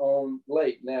on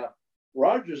late. Now,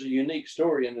 Roger's a unique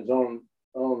story in his own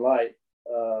light.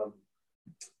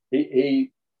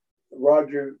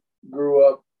 Roger grew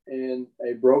up in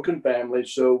a broken family.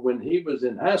 So when he was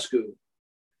in high school,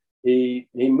 he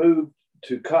moved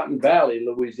to Cotton Valley,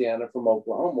 Louisiana from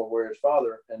Oklahoma, where his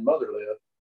father and mother lived.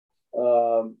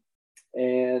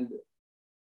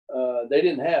 They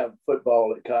didn't have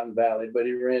football at Cotton Valley, but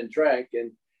he ran track.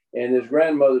 And his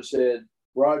grandmother said,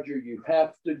 Roger, you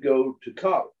have to go to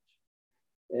college.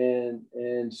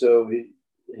 And so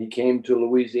he came to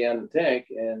Louisiana Tech,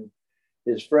 and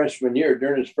during his freshman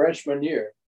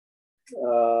year,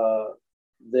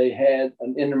 they had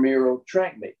an intramural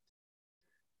track meet.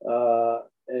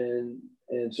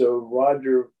 And so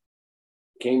Roger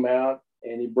came out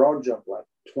and he broad jumped like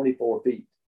 24 feet,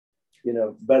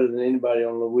 better than anybody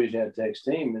on Louisiana Tech's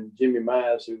team. And Jimmy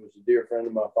Mize, who was a dear friend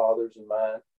of my father's and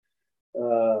mine,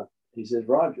 he says,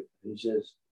 Roger, he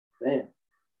says, man,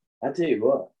 I tell you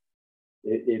what,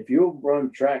 if you'll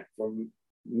run track from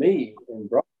me and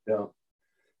broad jump,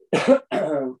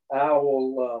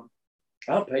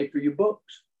 I'll pay for your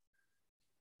books.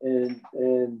 And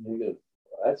he goes,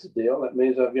 that's a deal. That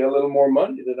means I've got a little more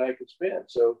money that I could spend.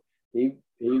 So he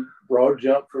broad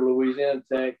jumped for Louisiana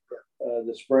Tech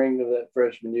the spring of that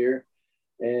freshman year.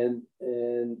 And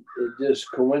it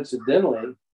just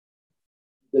coincidentally,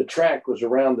 the track was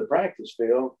around the practice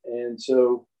field. And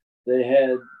so they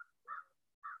had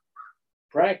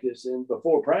practice. And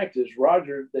before practice,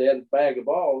 they had a bag of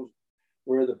balls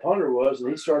where the punter was,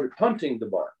 and he started punting the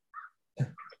ball.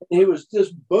 He was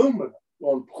just booming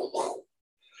on,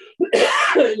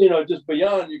 just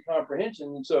beyond your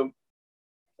comprehension. And so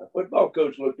a football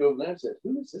coach looked over there and said,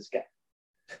 who is this guy?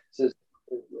 He says,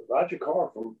 Roger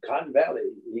Carr from Cotton Valley.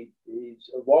 He's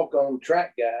a walk-on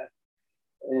track guy.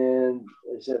 And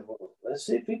they said, well, let's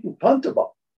see if he can punt the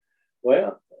ball.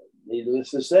 Well, needless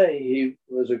to say, he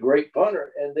was a great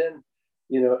punter. And then,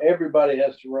 everybody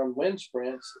has to run wind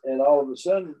sprints. And all of a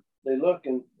sudden they look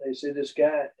and they see this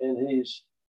guy, and he's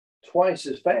twice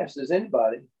as fast as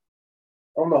anybody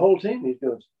on the whole team. He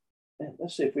goes, man,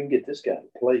 let's see if we can get this guy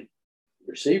to play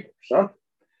receiver or something.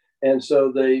 And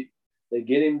so they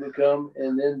get him to come,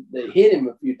 and then they hit him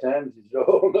a few times. He said,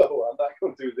 oh, no, I'm not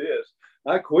going to do this.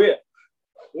 I quit.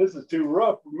 This is too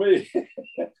rough for me.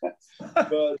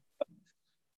 But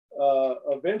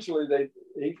eventually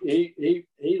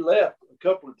he left a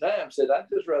couple of times, said, I'd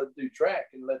just rather do track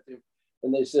and let them.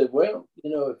 And they said, well,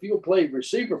 if you'll play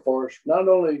receiver for us, not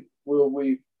only will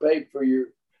we pay for your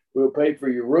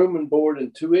room and board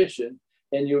and tuition,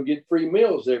 and you'll get free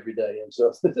meals every day. And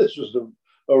so this was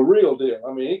a real deal.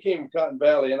 I mean, he came from Cotton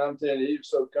Valley, and I'm telling you, he was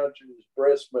so country, his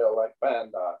breath smelled like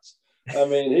pine knots. I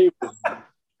mean, he was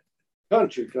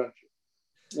country.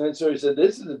 And so he said,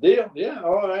 this is the deal. Yeah,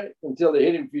 all right. Until they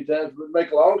hit him a few times. But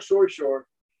make a long story short,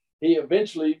 he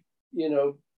eventually,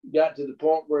 got to the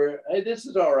point where, hey, this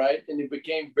is all right. And he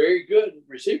became very good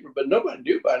receiver, but nobody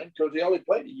knew about him because he only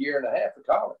played a year and a half of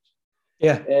college.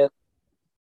 Yeah. And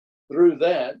through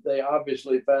that, they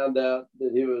obviously found out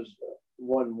that he was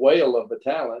one whale of a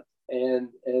talent, and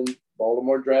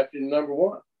Baltimore drafted him number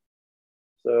one.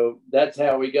 So that's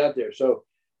how we got there. So,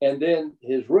 and then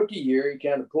his rookie year, he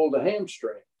kind of pulled a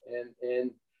hamstring,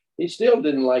 and he still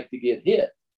didn't like to get hit.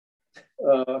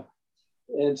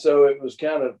 And so it was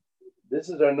kind of, this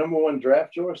is our number one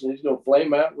draft choice, and he's going to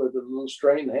flame out with a little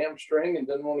strained hamstring and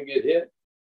doesn't want to get hit.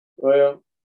 Well,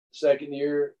 second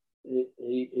year,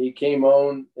 he came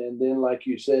on, and then, like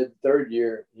you said, third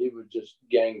year, he was just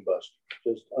gangbuster,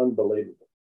 just unbelievable.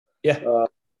 Yeah.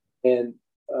 And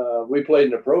we played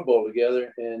in the Pro Bowl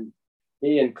together, and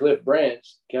he and Cliff Branch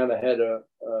kind of had a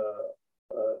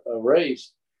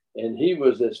race, and he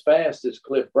was as fast as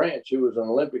Cliff Branch, who was an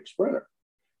Olympic sprinter.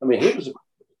 I mean, he was a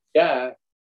guy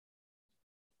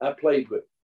I played with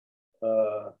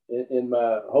in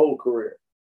my whole career.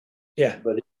 Yeah.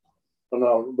 But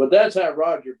that's how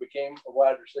Roger became a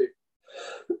wide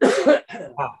receiver.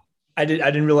 Wow. I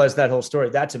didn't realize that whole story.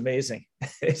 That's amazing.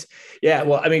 Yeah.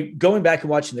 Well, I mean, going back and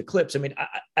watching the clips, I mean,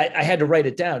 I had to write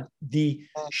it down. The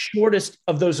shortest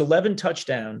of those 11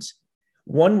 touchdowns,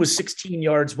 one was 16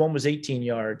 yards, one was 18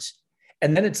 yards.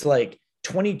 And then it's like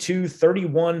 22,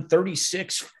 31,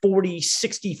 36, 40,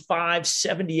 65,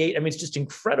 78. I mean, it's just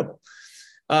incredible.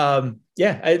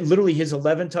 Literally his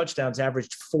 11 touchdowns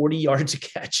averaged 40 yards a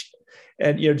catch,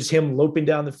 and, just him loping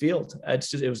down the field.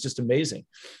 It was just amazing.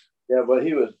 Yeah, but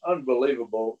he was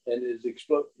unbelievable, and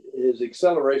his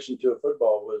acceleration to a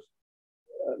football was,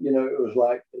 it was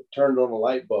like it turned on a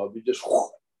light bulb. You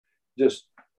just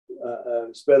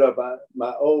sped up.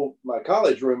 My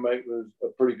college roommate was a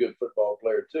pretty good football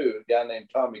player too, a guy named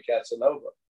Tommy Casanova.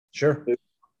 Sure. Who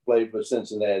played with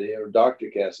Cincinnati, or Dr.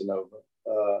 Casanova.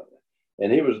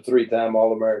 And he was a 3-time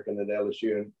All-American at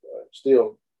LSU, and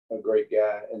still a great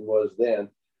guy, and was then.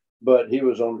 But he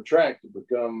was on the track to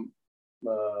become,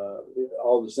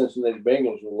 all the Cincinnati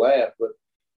Bengals will laugh, but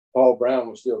Paul Brown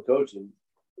was still coaching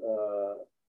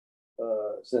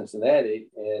Cincinnati.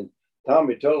 And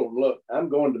Tommy told him, look, I'm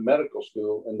going to medical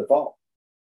school in the fall.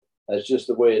 That's just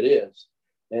the way it is.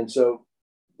 And so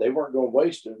they weren't going to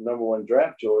waste a number one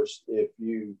draft choice if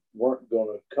you weren't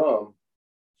going to come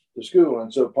to school.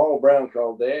 And so Paul Brown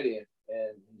called Daddy,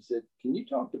 and he said, can you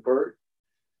talk to Bert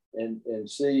and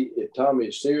see if Tommy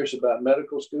is serious about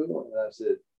medical school? And I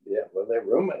said, yeah, well, they're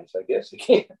roommates. I guess they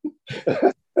can.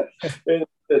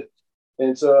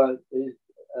 and so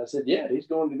I said, yeah, he's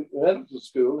going to medical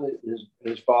school.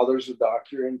 His father's a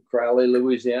doctor in Crowley,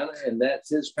 Louisiana, and that's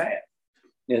his path.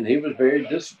 And he was very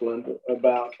disciplined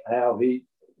about how he,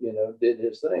 did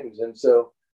his things. And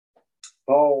so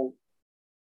Paul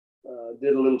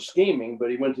did a little scheming, but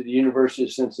he went to the University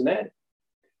of Cincinnati.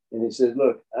 And he said,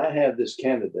 look, I have this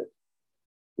candidate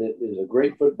that is a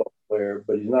great football player,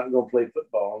 but he's not going to play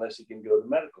football unless he can go to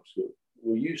medical school.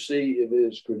 Will you see if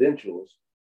his credentials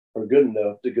are good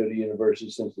enough to go to University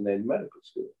of Cincinnati Medical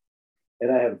School?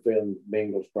 And I have a feeling the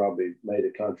Bengals probably made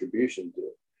a contribution to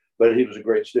it. But he was a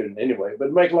great student anyway. But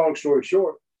to make a long story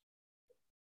short,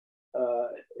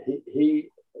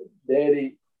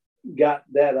 Daddy got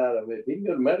that out of it. If he can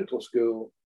go to medical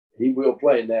school, he will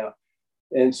play now.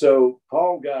 And so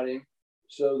Paul got him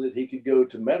so that he could go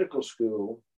to medical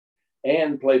school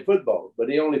and play football. But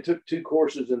he only took 2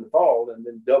 courses in the fall and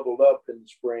then doubled up in the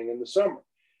spring and the summer.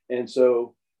 And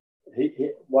so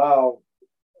while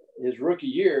his rookie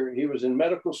year, he was in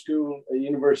medical school at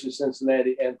University of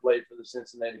Cincinnati and played for the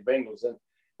Cincinnati Bengals.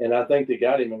 And I think they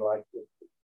got him in like the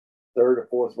 3rd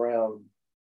or 4th round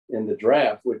in the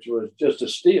draft, which was just a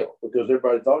steal because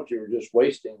everybody thought you were just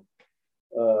wasting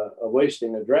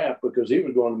a draft because he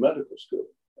was going to medical school.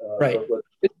 Right. But what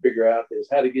they did figure out is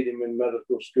how to get him in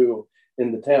medical school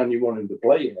in the town you want him to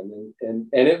play in. And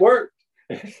it worked.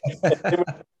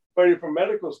 Waiting for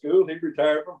medical school, he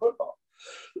retired from football.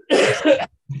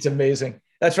 It's amazing.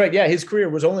 That's right. Yeah. His career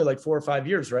was only like 4 or 5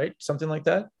 years, right? Something like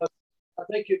that. I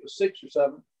think it was 6 or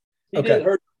 7. He Okay. didn't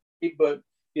hurt me, but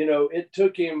it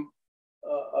took him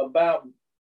about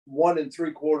 1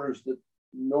 3/4 the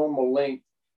normal length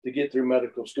to get through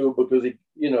medical school because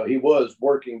he was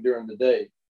working during the day,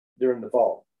 during the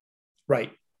fall.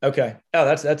 Right. Okay. Oh,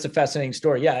 that's a fascinating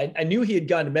story. Yeah. I knew he had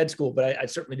gone to med school, but I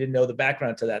certainly didn't know the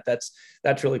background to that.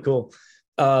 That's really cool.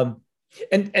 And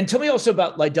tell me also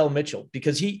about Lydell Mitchell,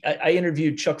 because I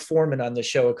interviewed Chuck Foreman on this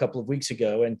show a couple of weeks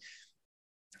ago, and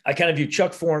I kind of view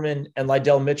Chuck Foreman and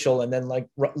Lydell Mitchell, and then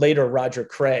later Roger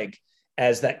Craig,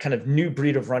 as that kind of new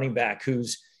breed of running back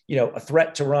who's, a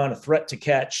threat to run, a threat to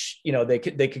catch. They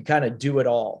could kind of do it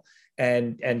all.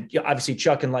 and obviously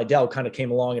Chuck and Liddell kind of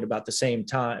came along at about the same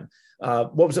time.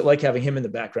 What was it like having him in the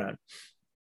background?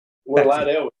 Well,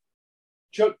 Liddell,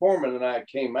 Chuck Foreman and I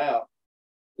came out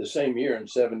the same year in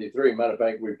 '73. Matter of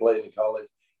fact, we played in college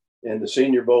in the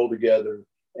Senior Bowl together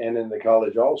and in the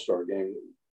college All-Star game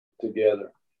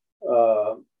together.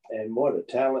 And what a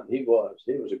talent he was.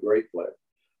 He was a great player.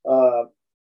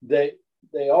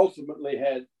 They ultimately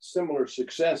had similar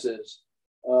successes.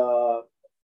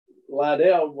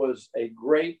 Liddell was a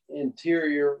great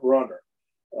interior runner.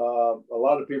 A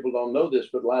lot of people don't know this,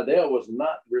 but Liddell was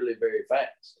not really very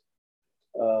fast.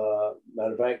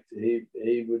 Matter of fact,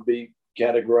 he would be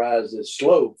categorized as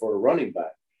slow for a running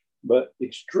back, but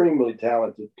extremely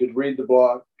talented, could read the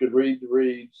block, could read the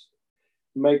reads,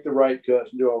 make the right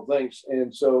cuts, and do all things.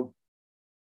 And so,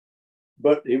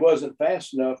 but he wasn't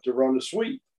fast enough to run a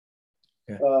sweep.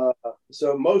 Yeah.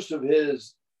 So most of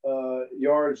his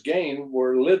yards gained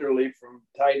were literally from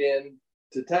tight end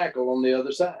to tackle on the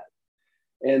other side.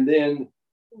 And then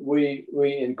we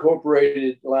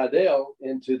incorporated Liddell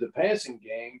into the passing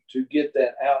game to get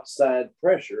that outside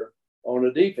pressure on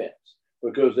a defense,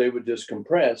 because they would just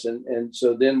compress. And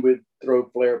so then we'd throw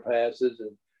flare passes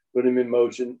and put him in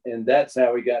motion. And that's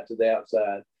how he got to the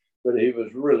outside. But he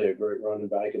was really a great running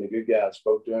back and a good guy. I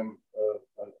spoke to him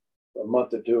a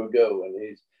month or two ago,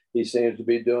 and he seems to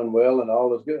be doing well, and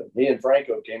all is good. He and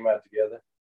Franco came out together.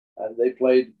 They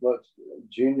played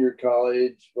junior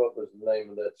college. What was the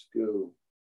name of that school?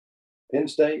 Penn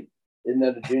State? Isn't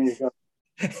that a junior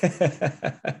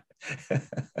college?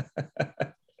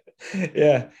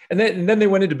 Yeah. And then they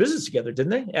went into business together,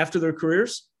 didn't they? After their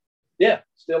careers? Yeah.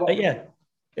 Still on. Yeah.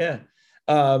 Yeah.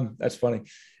 That's funny.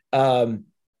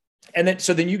 And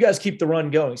then you guys keep the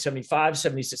run going. 75,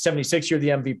 76, 76, you're the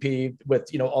MVP with,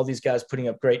 all these guys putting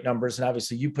up great numbers, and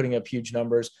obviously you putting up huge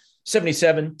numbers.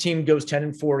 77, team goes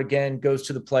 10-4 again, goes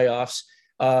to the playoffs.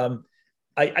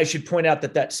 I should point out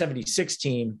that 76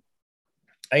 team,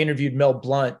 I interviewed Mel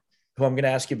Blount, who I'm going to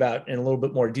ask you about in a little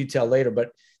bit more detail later,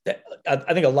 but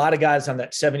I think a lot of guys on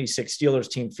that 76 Steelers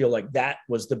team feel like that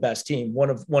was the best team. One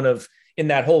of in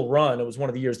that whole run, it was one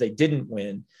of the years they didn't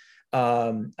win.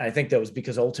 I think that was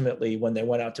because ultimately when they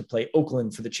went out to play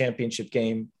Oakland for the championship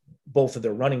game, both of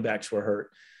their running backs were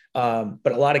hurt.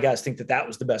 But a lot of guys think that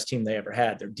was the best team they ever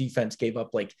had. Their defense gave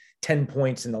up like 10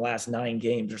 points in the last 9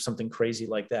 games or something crazy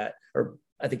like that. Or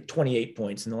I think 28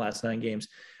 points in the last 9 games.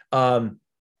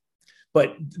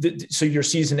 So your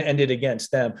season ended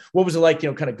against them. What was it like,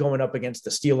 kind of going up against the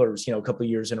Steelers, a couple of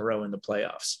years in a row in the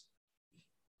playoffs?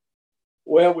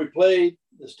 Well, we played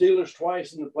the Steelers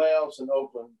twice in the playoffs and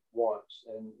Oakland once.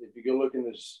 And if you go look in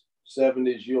the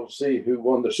 70s, you'll see who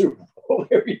won the Super Bowl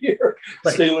every year.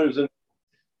 Right. Steelers. And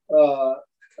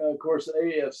of course, the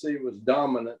AFC was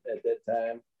dominant at that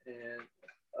time. And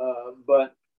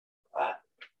but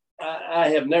I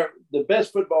have never – the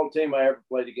best football team I ever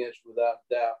played against, without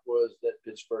doubt, was that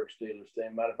Pittsburgh Steelers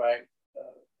team. Matter of fact,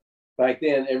 back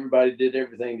then, everybody did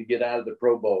everything to get out of the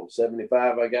Pro Bowl.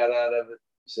 75, I got out of it.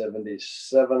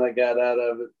 77, I got out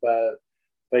of it by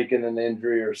faking an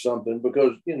injury or something,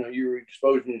 because, you were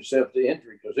exposing yourself to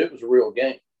injury because it was a real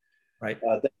game. Right.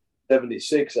 I think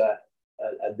 76, I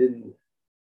didn't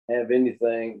have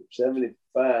anything.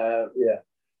 75, yeah.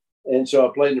 And so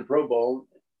I played in the Pro Bowl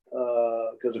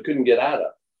because I couldn't get out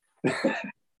of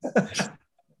it.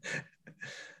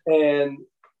 And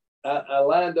I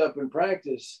lined up in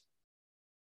practice,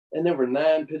 and there were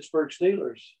 9 Pittsburgh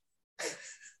Steelers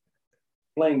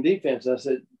playing defense. I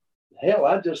said, hell,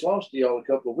 I just lost to y'all a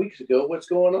couple of weeks ago. What's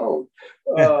going on?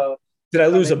 Did I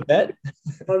lose a bet?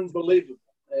 Unbelievable.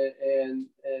 And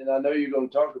I know you're going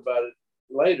to talk about it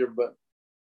later, but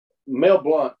Mel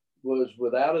Blount was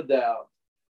without a doubt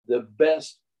the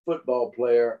best football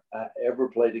player I ever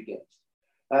played against.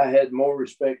 I had more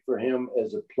respect for him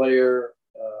as a player,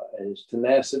 his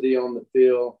tenacity on the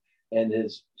field, and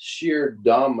his sheer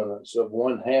dominance of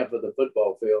one half of the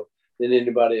football field than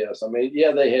anybody else. I mean,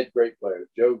 yeah, they had great players: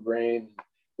 Joe Green,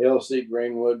 L.C.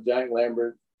 Greenwood, Jack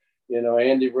Lambert,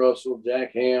 Andy Russell,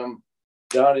 Jack Ham,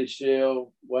 Donnie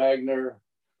Shell, Wagner.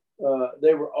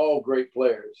 They were all great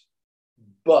players.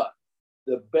 But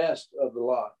the best of the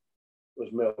lot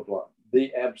was Mel Blount,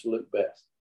 the absolute best.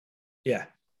 Yeah.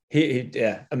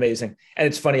 Yeah, amazing. And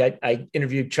it's funny, I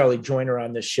interviewed Charlie Joyner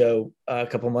on this show a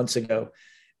couple of months ago.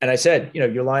 And I said,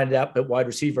 you're lined up at wide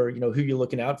receiver, who you're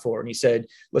looking out for. And he said,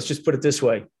 let's just put it this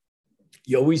way.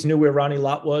 You always knew where Ronnie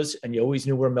Lott was, and you always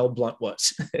knew where Mel Blount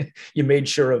was. You made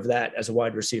sure of that as a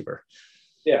wide receiver.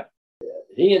 Yeah.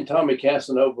 He and Tommy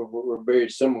Casanova were very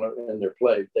similar in their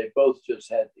play. They both just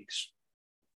had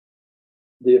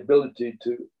the ability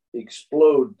to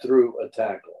explode through a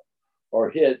tackle. or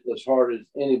hit as hard as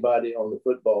anybody on the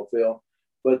football field,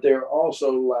 but they're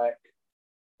also like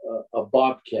a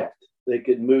bobcat. They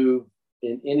could move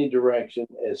in any direction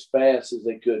as fast as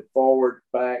they could, forward,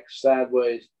 back,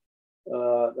 sideways.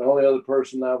 The only other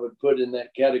person I would put in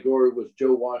that category was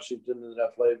Joe Washington that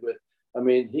I played with. I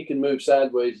mean, he can move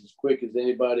sideways as quick as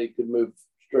anybody could move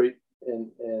straight in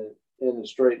a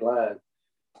straight line.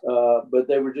 But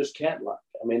they were just cat-like.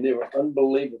 I mean, they were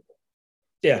unbelievable.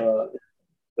 Yeah.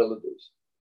 Abilities.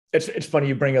 It's funny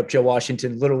you bring up Joe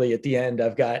Washington. Literally at the end,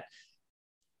 I've got,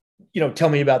 tell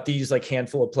me about these like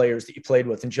handful of players that you played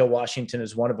with, and Joe Washington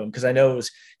is one of them, because I know it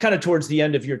was kind of towards the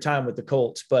end of your time with the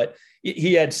Colts, but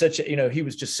he had such a, he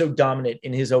was just so dominant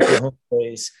in his Oklahoma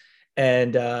days,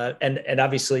 and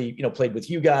obviously played with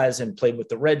you guys and played with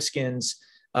the Redskins.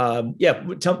 Tell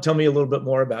me a little bit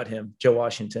more about him, Joe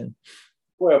Washington.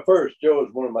 Well, first, Joe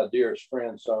is one of my dearest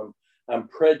friends, so I'm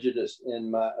prejudiced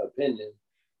in my opinion.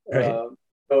 Right.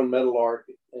 Joe and Meadowlark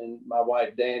and my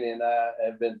wife Danny and I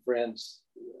have been friends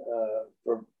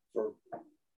for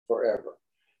forever,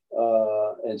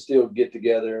 and still get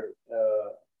together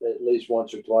at least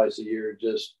once or twice a year,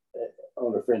 just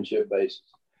on a friendship basis.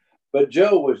 But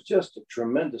Joe was just a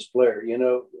tremendous player.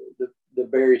 The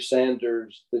Barry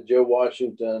Sanders, the Joe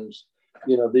Washingtons,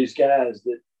 these guys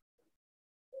that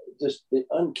just the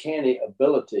uncanny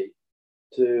ability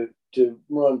to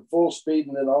run full speed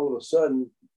and then all of a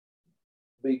sudden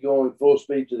be going full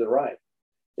speed to the right.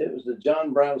 It was the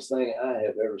John Brown's thing I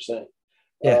have ever seen.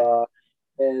 Yeah.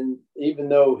 And even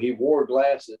though he wore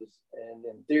glasses and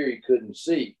in theory couldn't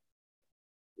see,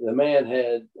 the man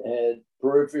had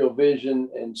peripheral vision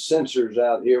and sensors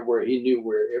out here where he knew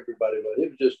where everybody was. It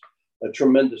was just a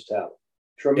tremendous talent.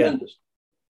 Tremendous.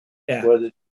 Yeah. Whether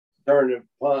it's turn and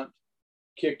punt,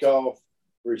 kickoff,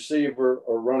 receiver,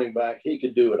 or running back, he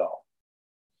could do it all.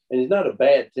 And he's not a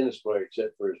bad tennis player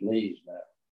except for his knees now.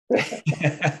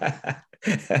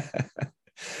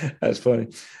 That's funny.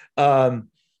 And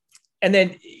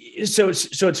then, so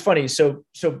it's funny. So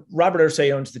Robert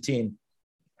Irsay owns the team,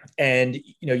 and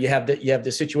you have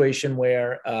the situation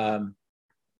where Don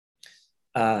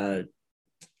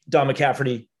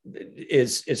McCafferty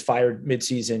is fired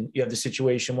midseason. You have the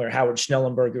situation where Howard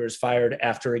Schnellenberger is fired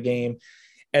after a game,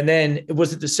 and then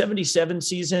was it the 77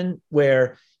 season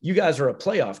where you guys are a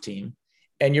playoff team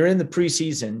and you're in the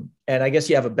preseason, and I guess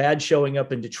you have a bad showing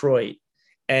up in Detroit,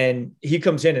 and he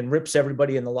comes in and rips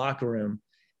everybody in the locker room,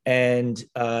 and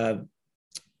Ted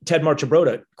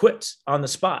Marchibroda quits on the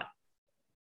spot.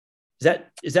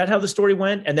 Is that how the story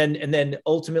went? And then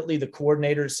ultimately the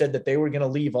coordinators said that they were going to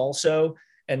leave also,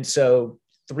 and so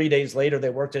 3 days later they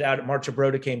worked it out.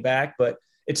 Marchibroda came back, but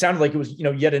it sounded like it was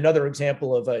yet another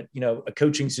example of a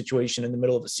coaching situation in the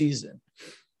middle of a season.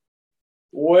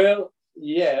 Well,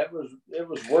 yeah, it was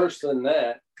worse than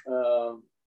that.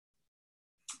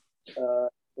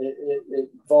 It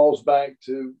falls back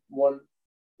to one,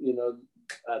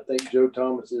 I think Joe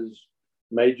Thomas's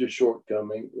major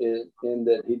shortcoming in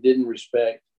that he didn't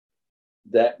respect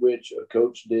that which a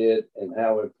coach did and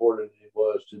how important it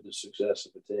was to the success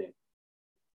of a team.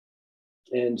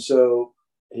 And so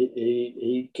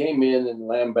he came in and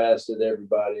lambasted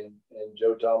everybody, and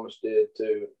Joe Thomas did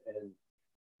too. And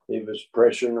he was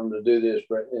pressuring them to do this.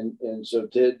 And so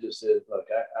Ted just said, look,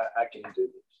 I can't do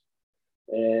this.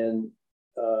 And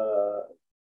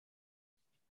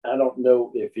I don't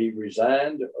know if he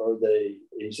resigned or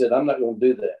he said, I'm not going to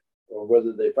do that, or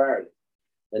whether they fired him.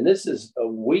 And this is a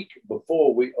week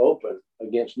before we open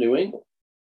against New England.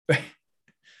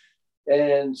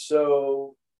 And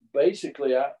so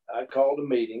basically I called a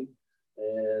meeting,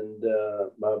 and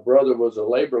my brother was a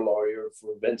labor lawyer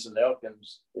for Vincent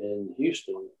Elkins in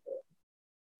Houston.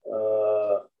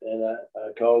 And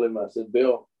I called him. I said,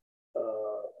 Bill,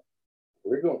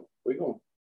 we're going to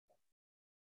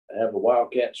have a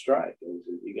wildcat strike. And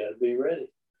he said, you got to be ready.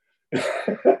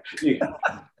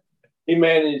 He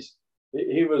managed.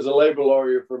 He was a labor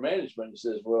lawyer for management. He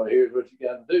says, well, here's what you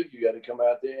got to do. You got to come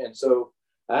out there. And so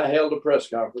I held a press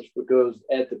conference because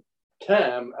at the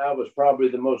time I was probably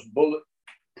the most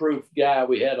bulletproof guy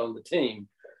we had on the team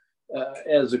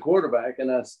as a quarterback. And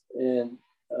I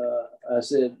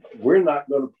said, we're not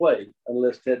going to play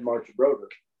unless Ted Marchibroda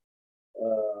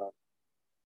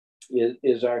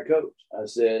is our coach. I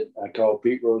said, I called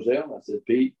Pete Rozelle. I said,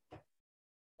 Pete,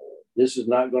 this is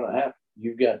not going to happen.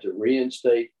 You've got to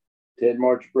reinstate Ted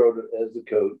Marchibroda as the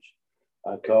coach.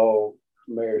 I called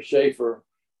Mayor Schaefer.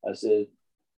 I said,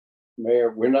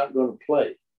 Mayor, we're not going to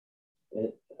play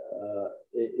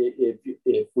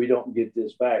if we don't get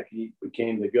this back. He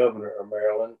became the governor of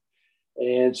Maryland.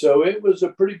 And so it was a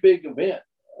pretty big event.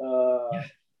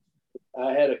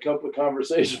 I had a couple of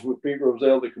conversations with Pete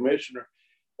Rozelle, the commissioner,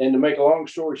 and to make a long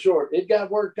story short, it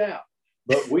got worked out.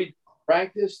 But we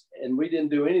practiced and we didn't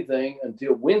do anything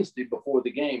until Wednesday before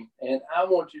the game. And I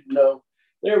want you to know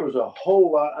there was a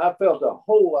whole lot. I felt a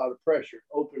whole lot of pressure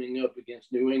opening up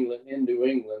against New England in New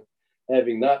England,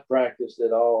 having not practiced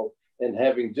at all and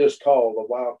having just called a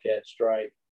Wildcat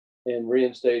strike and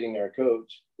reinstating our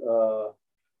coach.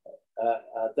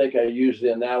 I think I used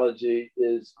the analogy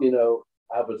is,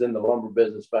 I was in the lumber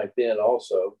business back then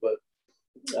also, but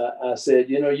I said,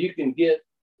 you can get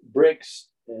bricks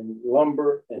and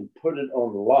lumber and put it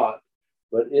on the lot,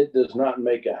 but it does not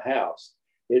make a house.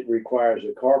 It requires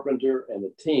a carpenter and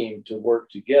a team to work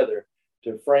together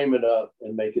to frame it up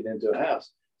and make it into a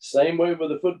house. Same way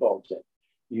with a football team.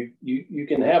 You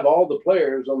can have all the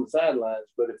players on the sidelines,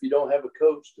 but if you don't have a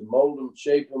coach to mold them,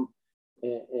 shape them,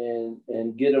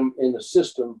 and get them in the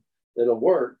system that'll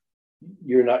work,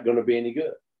 you're not going to be any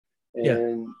good.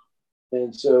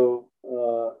 And so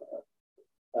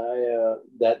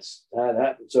that's how it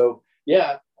happened. So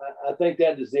yeah, I think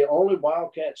that is the only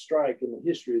Wildcat strike in the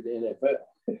history of the NFL.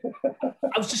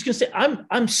 I was just going to say,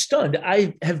 I'm stunned.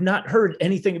 I have not heard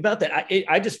anything about that.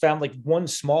 I just found like one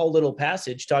small little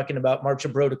passage talking about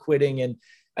Marchibroda quitting, and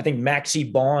I think Maxie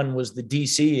Bawn was the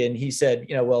DC, and he said,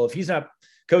 well, if he's not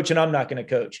coaching, I'm not going to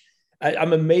coach.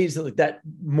 I'm amazed that that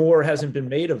more hasn't been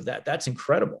made of that. That's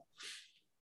incredible.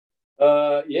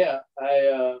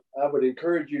 I would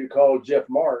encourage you to call Jeff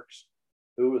Marks,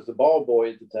 who was the ball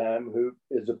boy at the time, who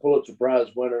is a Pulitzer Prize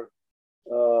winner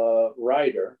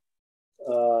writer,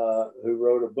 who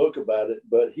wrote a book about it.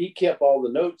 But he kept all the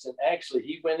notes, and actually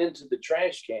he went into the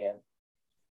trash can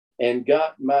and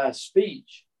got my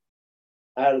speech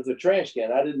out of the trash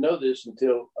can. I didn't know this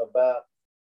until about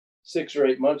 6 or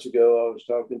 8 months ago. I was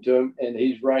talking to him, and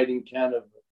he's writing kind of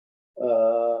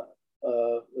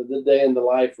the day in the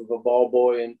life of a ball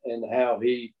boy and how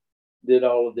he did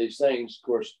all of these things. Of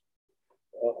course,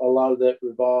 a lot of that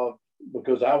revolved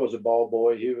because I was a ball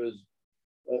boy. He was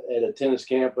at a tennis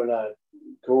camp, and I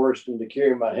coerced him to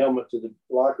carry my helmet to the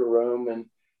locker room, and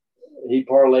he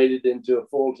parlayed it into a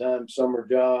full-time summer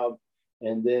job,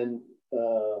 and then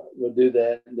would do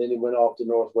that. And then he went off to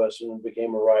Northwestern and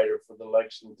became a writer for the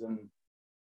Lexington,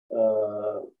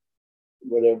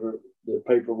 whatever the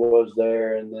paper was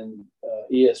there, and then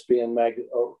ESPN magazine,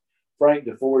 Frank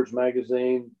DeForge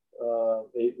magazine.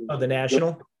 The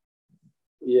National.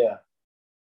 Yeah.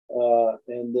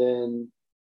 And then,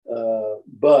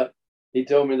 but he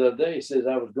told me the other day, he says,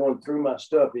 I was going through my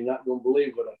stuff. You're not going to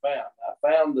believe what I found. I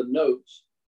found the notes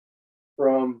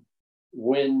from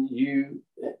when you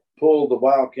pulled the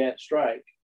Wildcat strike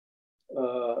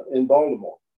in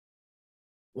Baltimore.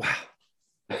 Wow.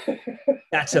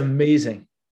 That's amazing.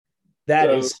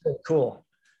 That is so cool.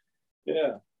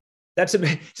 Yeah. That's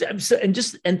amazing.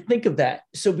 And think of that.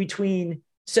 So between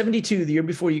 72, the year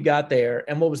before you got there,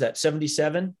 and what was that,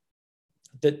 77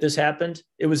 that this happened?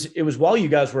 It was while you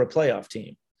guys were a playoff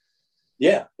team.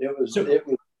 Yeah, it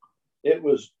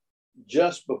was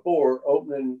just before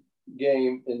opening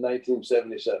game in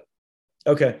 1977.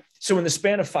 Okay. So in the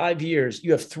span of 5 years,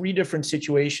 you have 3 different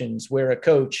situations where a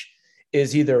coach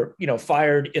is either,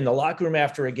 fired in the locker room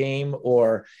after a game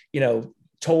or,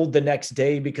 told the next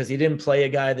day because he didn't play a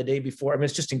guy the day before. I mean,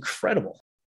 it's just incredible.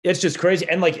 It's just crazy.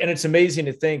 And it's amazing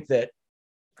to think that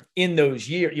in those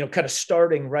years, kind of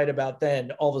starting right about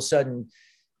then, all of a sudden,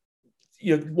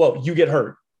 you get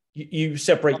hurt. You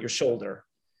separate your shoulder.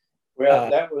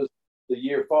 Well, that was the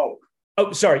year following.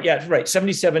 Oh, sorry. Yeah, right.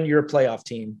 77, you're a playoff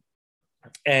team.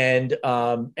 And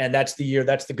that's the year,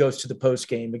 that's the goes to the post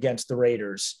game against the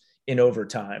Raiders in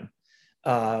overtime.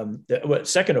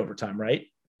 Second overtime, right?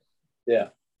 Yeah.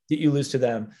 You lose to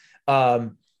them.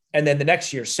 And then the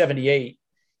next year, 78,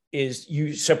 is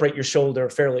you separate your shoulder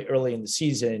fairly early in the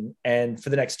season. And for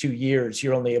the next 2 years,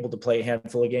 you're only able to play a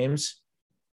handful of games.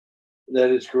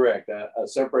 That is correct. I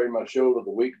separated my shoulder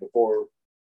the week before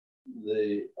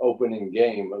the opening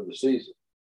game of the season.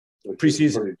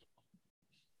 Preseason.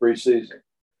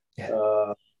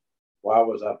 Yeah. Why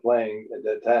was I playing at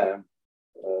that time?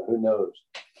 Who knows?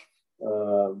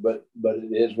 But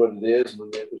it is what it is,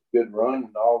 and it was a good run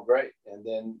and all great. And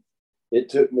then it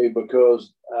took me,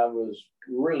 because I was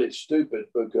really stupid,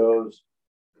 because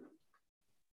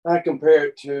I compare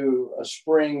it to a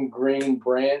spring green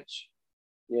branch.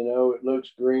 It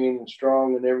looks green and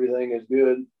strong and everything is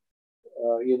good.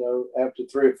 After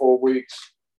 3 or 4 weeks,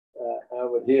 I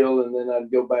would heal, and then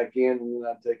I'd go back in, and then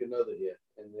I'd take another hit,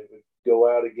 and it would go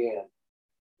out again.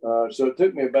 So it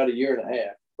took me about a year and a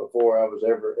half before I was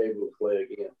ever able to play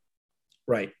again.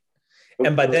 Right.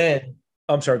 And by then,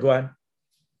 I'm sorry, go ahead.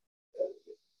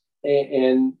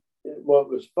 And what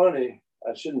was funny,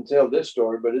 I shouldn't tell this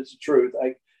story, but it's the truth.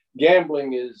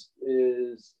 Gambling is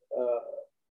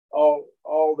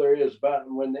all there is about it.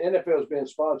 And when the NFL is being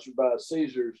sponsored by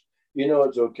Caesars,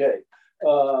 it's okay.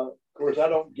 Of course, I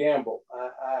don't gamble.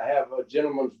 I have a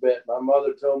gentleman's bet. My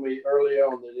mother told me early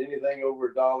on that anything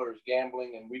over $1 is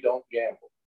gambling, and we don't gamble.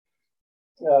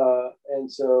 And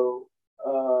so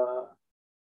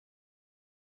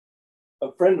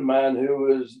a friend of mine who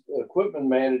was equipment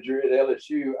manager at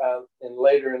LSU and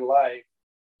later in life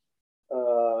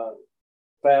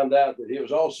found out that he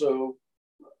was also,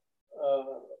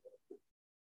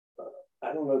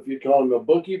 I don't know if you'd call him a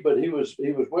bookie, but he was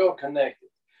well connected.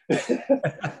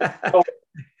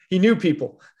 He knew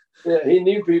people. Yeah, he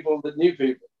knew people that knew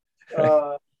people.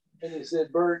 And he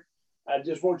said, Bert, I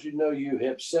just want you to know you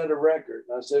have set a record.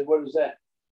 And I said, what is that?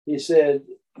 He said,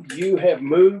 you have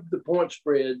moved the point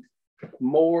spread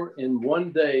more in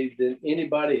one day than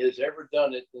anybody has ever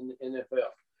done it in the NFL.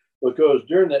 Because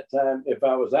during that time, if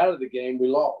I was out of the game, we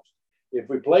lost. If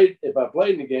I played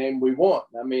in the game, we won.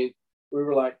 I mean, we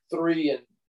were like 3 and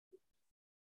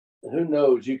who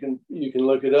knows, you can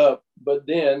look it up. But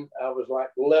then I was like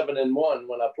 11-1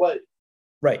 when I played.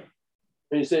 Right.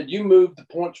 And he said, you moved the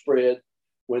point spread.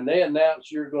 When they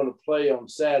announced you're going to play on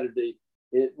Saturday,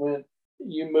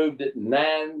 you moved it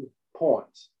 9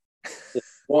 points in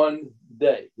one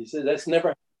day. He said, that's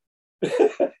never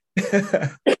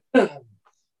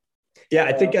Yeah,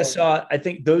 I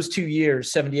think those 2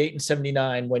 years, 78 and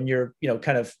 79, when you're,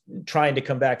 kind of trying to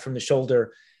come back from the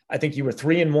shoulder, I think you were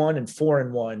 3-1 and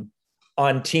 4-1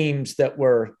 on teams that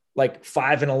were like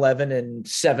 5-11 and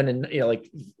 7 and,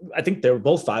 I think they were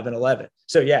both 5-11.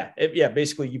 So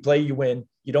basically you play, you win,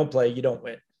 you don't play, you don't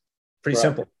win. Pretty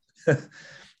simple.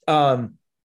 And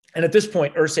at this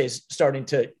point, Irsay is starting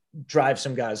to turn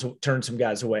some guys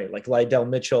away, like Lydell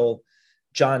Mitchell,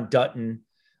 John Dutton.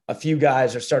 A few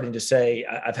guys are starting to say,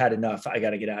 I've had enough. I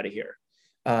got to get out of here.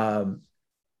 A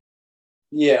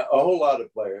whole lot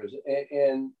of players.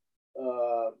 And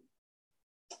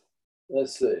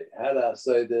let's see, how do I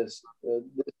say this?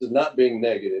 This is not being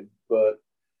negative, but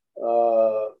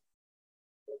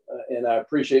and I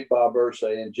appreciate Bob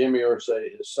Irsay and Jimmy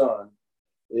Irsay, his son,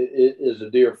 it is a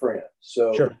dear friend.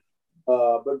 So, sure.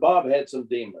 But Bob had some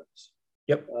demons.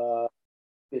 Yep.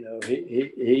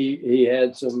 He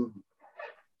had some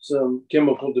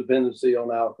chemical dependency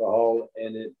on alcohol,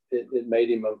 and it made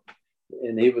him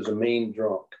and he was a mean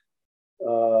drunk.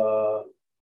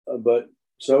 But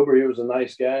sober, he was a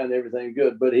nice guy and everything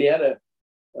good. But he had a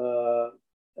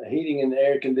heating and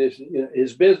air conditioning.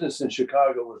 His business in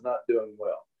Chicago was not doing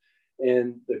well,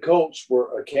 and the Colts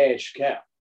were a cash cow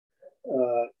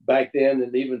back then,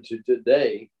 and even to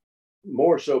today,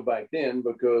 more so back then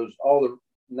because all the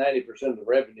 90% of the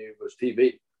revenue was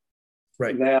TV.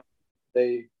 Right now,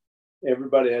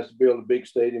 everybody has to build a big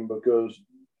stadium because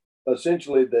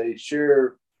essentially they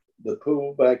share the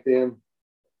pool back then,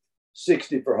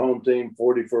 60 for home team,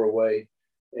 40 for away.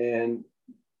 And,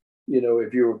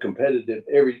 if you were competitive,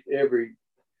 every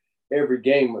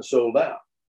game was sold out.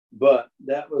 But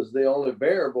that was the only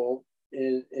variable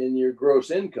in your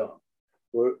gross income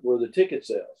were the ticket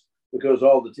sales, because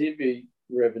all the TV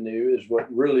revenue is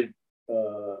what really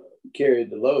carried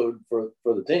the load for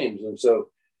the teams. And so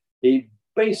he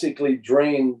basically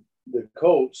drained the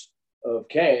Colts of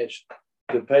cash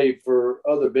to pay for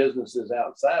other businesses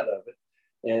outside of it.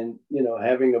 And,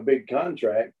 having a big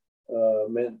contract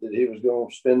meant that he was going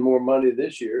to spend more money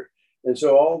this year. And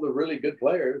so all the really good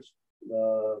players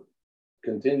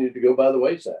continued to go by the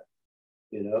wayside,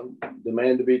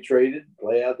 demand to be traded,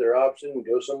 play out their option and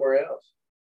go somewhere else.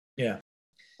 Yeah.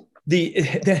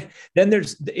 Then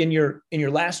there's in your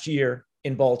last year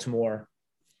in Baltimore,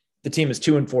 the team is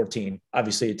 2-14.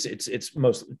 Obviously it's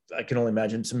most, I can only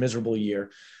imagine it's a miserable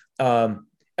year.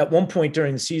 At one point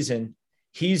during the season,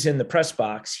 he's in the press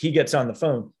box. He gets on the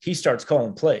phone. He starts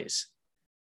calling plays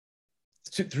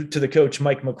to the coach,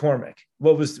 Mike McCormick.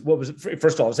 What was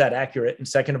first of all, is that accurate? And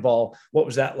second of all, what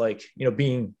was that like,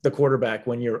 being the quarterback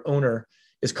when your owner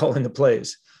is calling the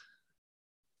plays?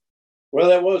 Well,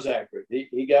 that was accurate.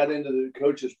 He got into the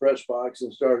coach's press box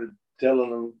and started telling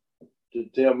them to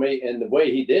tell me. And the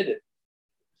way he did it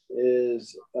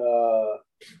is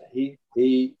he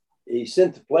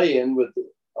sent the play in with the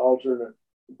alternate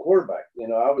quarterback.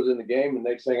 I was in the game, and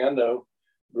next thing I know,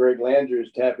 Greg Landry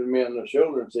is tapping me on the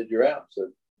shoulder and said, "You're out." I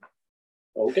said,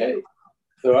 "Okay."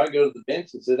 So I go to the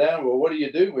bench and sit down. Well, what do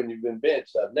you do when you've been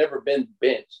benched? I've never been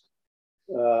benched,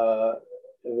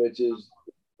 which is,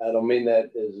 I don't mean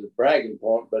that as a bragging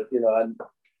point, but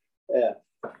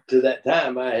to that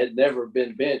time, I had never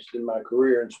been benched in my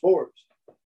career in sports.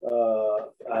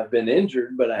 I've been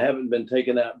injured, but I haven't been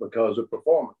taken out because of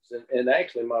performance. And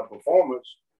actually, my performance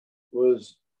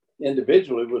was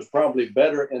individually was probably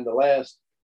better in the last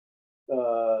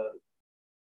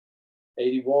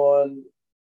 81,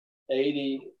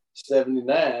 80,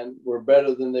 79 were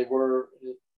better than they were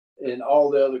in all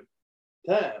the other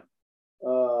time.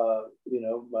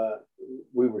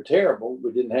 We were terrible.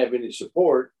 We didn't have any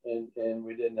support, and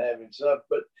we didn't have any stuff.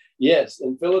 But yes,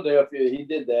 in Philadelphia, he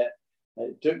did that.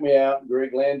 It took me out.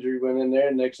 Greg Landry went in there.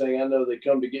 And next thing I know, they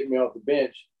come to get me off the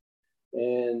bench.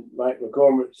 And Mike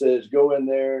McCormick says, go in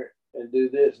there and do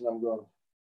this. And I'm going,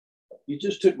 you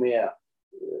just took me out.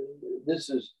 This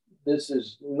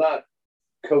is not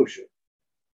kosher.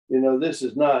 This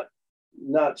is not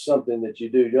something that you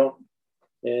do. Don't.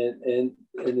 And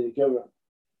he come,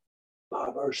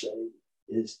 Bob Irsay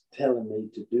is telling me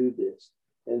to do this.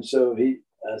 And so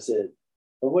I said,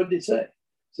 well, what did he say?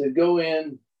 He said, go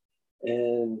in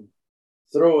and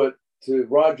throw it to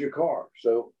Roger Carr.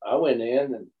 So I went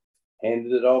in and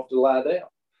handed it off to Lydell.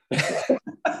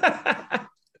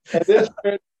 And this,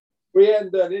 we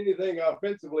hadn't done anything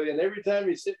offensively. And every time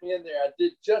he sent me in there, I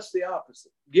did just the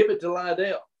opposite. Give it to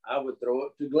Lydell. I would throw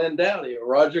it to Glenn Dowdy or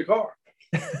Roger Carr.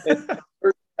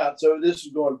 So this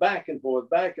is going back and forth,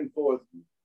 back and forth.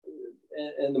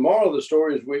 And the moral of the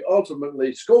story is we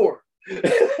ultimately scored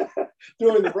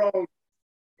doing the wrong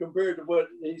compared to what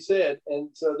he said. And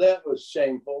so that was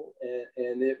shameful.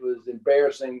 And it was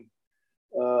embarrassing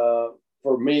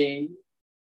for me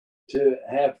to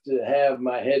have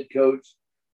my head coach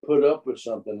put up with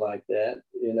something like that,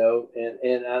 and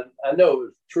I know it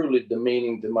was truly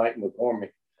demeaning to Mike McCormick.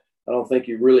 I don't think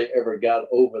he really ever got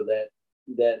over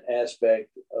that aspect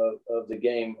of the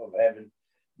game of having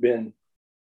been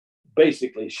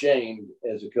basically shamed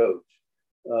as a coach.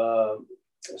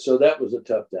 So that was a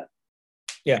tough time.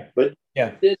 Yeah. But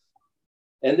yeah.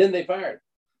 And then they fired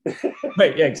him.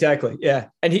 Right. Yeah, exactly. Yeah.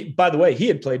 And he, by the way, he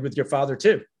had played with your father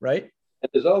too, right?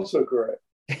 That is also correct.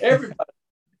 Everybody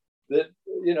that,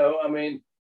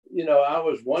 I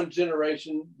was one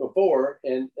generation before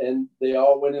and they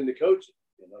all went into coaching.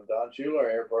 Don Shula,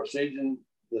 Eric Barsegian,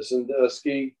 the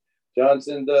Sandusky, John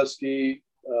Sandusky,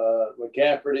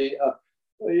 McCafferty,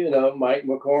 Mike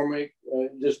McCormick,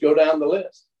 just go down the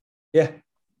list. Yeah.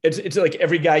 It's like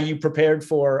every guy you prepared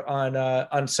for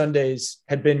on Sundays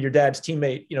had been your dad's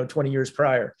teammate, 20 years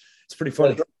prior. It's pretty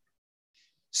funny. Right.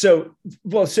 So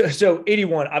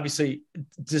 81, obviously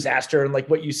disaster. And like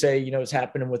what you say, is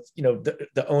happening with,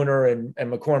 the owner and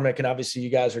McCormick. And obviously you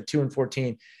guys are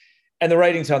 2-14 and the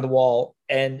writing's on the wall.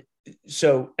 And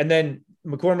then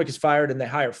McCormick is fired and they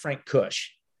hire Frank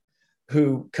Cush,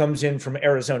 who comes in from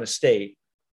Arizona State.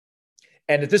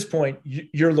 And at this point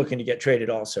you're looking to get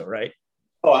traded also, right?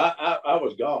 Oh, I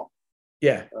was gone.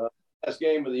 Yeah. Last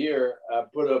game of the year, I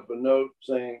put up a note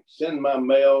saying, send my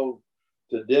mail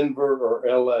to Denver or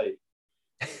LA.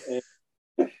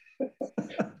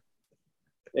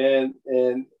 And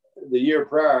the year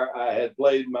prior, I had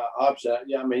played my option.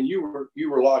 Yeah, I mean, you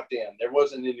were locked in. There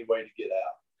wasn't any way to get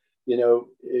out.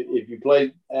 If you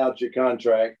played out your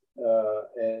contract,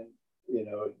 and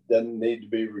it doesn't need to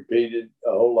be repeated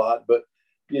a whole lot, but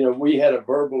we had a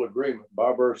verbal agreement.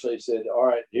 Bob Irsay said, all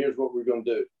right, here's what we're going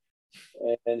to do.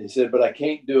 And he said, but I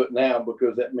can't do it now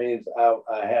because that means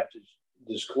I have to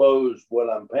disclose what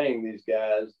I'm paying these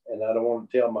guys, and I don't want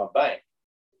to tell my bank.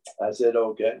 I said,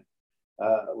 okay,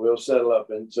 we'll settle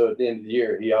up. And so at the end of the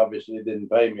year, he obviously didn't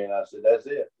pay me. And I said, that's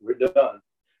it. We're done.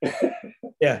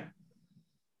 Yeah.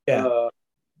 Yeah.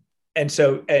 And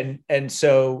so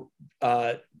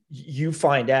you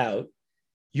find out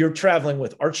you're traveling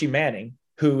with Archie Manning,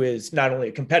 who is not only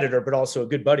a competitor, but also a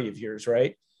good buddy of yours,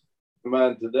 right?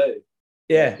 Mine today.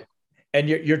 Yeah. And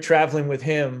you're traveling with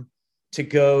him to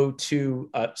go to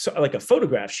like a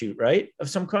photograph shoot, right? Of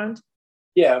some kind.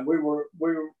 Yeah. We were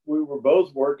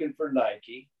both working for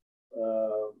Nike,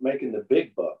 making the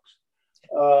big bucks.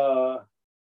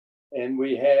 And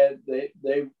they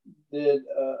did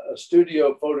a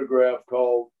studio photograph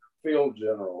called Field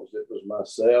Generals. It was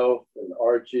myself and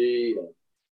Archie and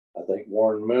I think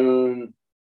Warren Moon,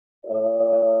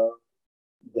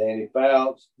 Danny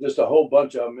Fouts, just a whole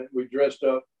bunch of them. We dressed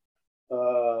up.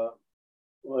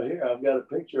 Well, here, I've got a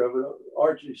picture of it.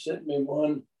 Archie sent me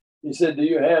one. He said, do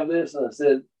you have this? And I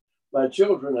said, my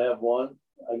children have one.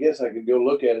 I guess I could go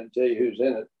look at it and tell you who's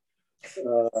in it.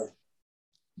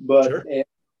 But sure. And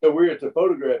so we were at the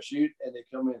photograph shoot and they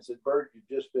come in and said, Bert, you've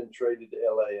just been traded to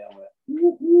LA. I went,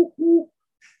 woo, woo, woo.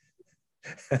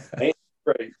 Ain't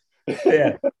great.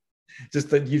 Yeah. Just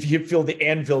that you feel the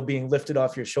anvil being lifted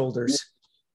off your shoulders.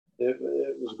 It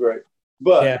was great.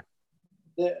 But,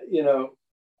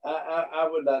 I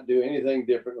would not do anything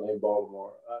differently in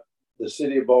Baltimore. The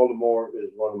city of Baltimore is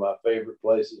one of my favorite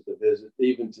places to visit,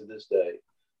 even to this day.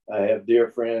 I have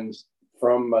dear friends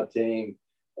from my team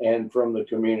and from the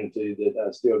community that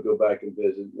I still go back and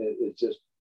visit. It's just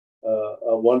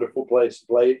a wonderful place to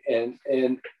play.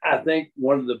 And I think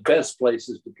one of the best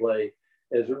places to play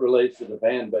as it relates to the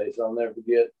fan base. I'll never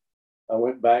forget, I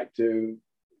went back to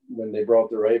when they brought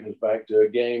the Ravens back to a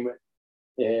game,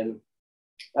 and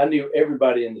I knew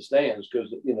everybody in the stands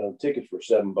because, tickets were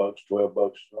 $7,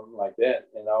 $12, something like that.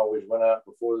 And I always went out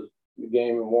before the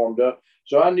game and warmed up.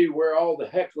 So I knew where all the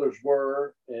hecklers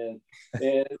were. And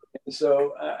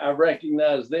so I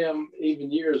recognized them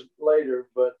even years later,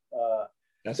 but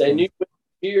they knew when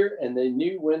to cheer and they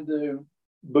knew when to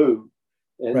boo.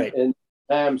 And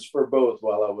times for both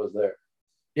while I was there.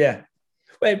 Yeah.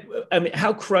 I mean,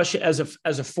 how crushing as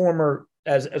a former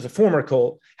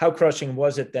Colt, how crushing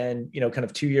was it then, kind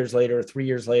of 2 years later, or 3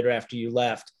 years later after you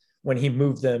left, when he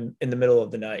moved them in the middle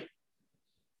of the night?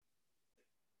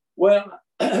 Well,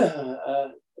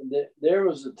 there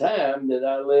was a time that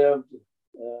I lived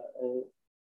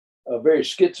a very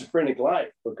schizophrenic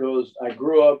life because I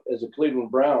grew up as a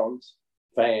Cleveland Browns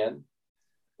fan,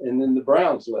 and then the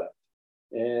Browns left.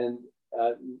 And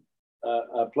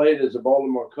I played as a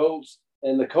Baltimore Colts,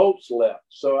 and the Colts left.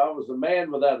 So I was a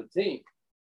man without a team.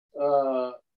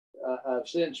 I've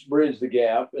since bridged the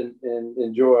gap and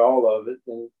enjoy all of it,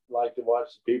 and like to watch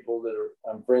the people that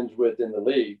I'm friends with in the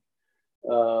league.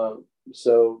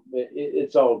 So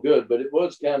it's all good, but it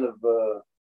was kind of a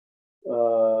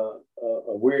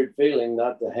weird feeling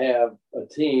not to have a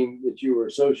team that you were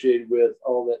associated with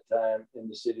all that time in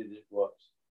the city that it was.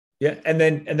 Yeah. And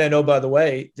then, oh, by the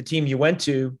way, the team you went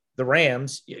to, the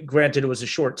Rams, granted it was a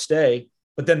short stay,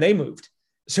 but then they moved.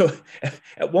 So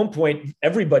at one point,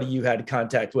 everybody you had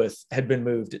contact with had been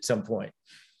moved at some point.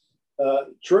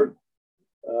 True.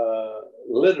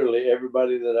 Literally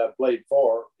everybody that I played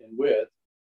for and with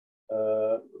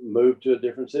moved to a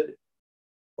different city.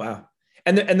 Wow.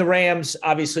 And the Rams,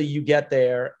 obviously you get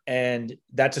there and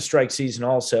that's a strike season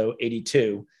also,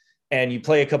 82. And you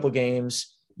play a couple of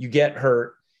games, you get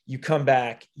hurt, you come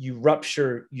back, you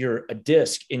rupture a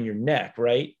disc in your neck,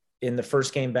 right? In the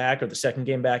first game back or the second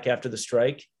game back after the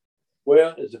strike?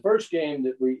 Well, it's the first game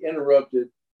that we interrupted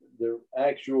the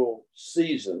actual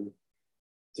season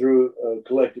through a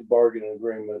collective bargaining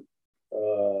agreement,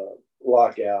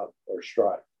 lockout or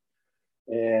strike.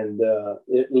 And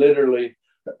it literally,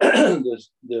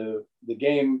 the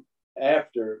game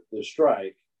after the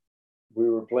strike, we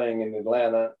were playing in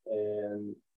Atlanta,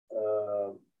 and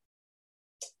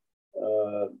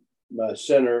my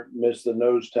center missed the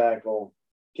nose tackle,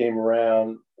 came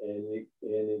around, and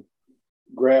he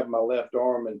grabbed my left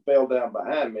arm and fell down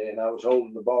behind me, and I was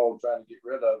holding the ball trying to get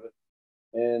rid of it.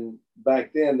 And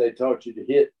back then they taught you to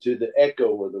hit to the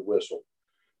echo of the whistle.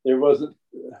 There wasn't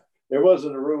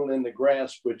a rule in the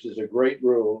grasp, which is a great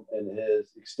rule and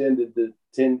has extended the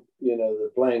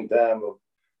playing time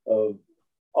of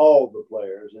all the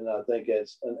players. And I think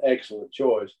that's an excellent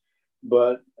choice.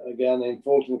 But a guy named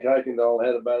Fulton Kuykendall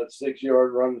had about a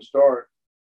 6-yard run to start.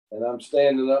 And I'm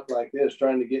standing up like this,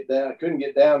 trying to get down. I couldn't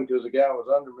get down because the guy was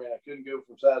under me. I couldn't go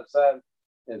from side to side.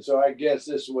 And so I guessed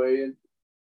this way,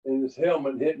 and his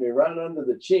helmet hit me right under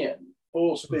the chin,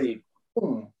 full speed.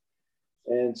 Boom.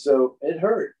 And so it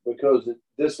hurt because it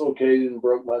dislocated and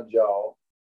broke my jaw.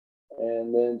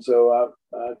 And then so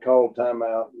I called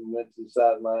timeout and went to the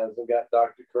sidelines and got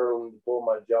Dr. Curlin to pull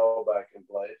my jaw back in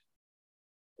place.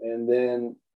 And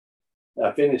then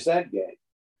I finished that game.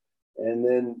 And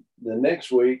then the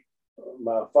next week,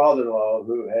 my father-in-law,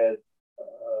 who had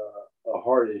a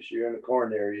heart issue and a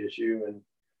coronary issue, and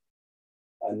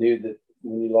I knew that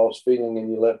when you lost feeling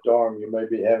in your left arm, you may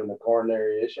be having a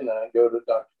coronary issue. And I go to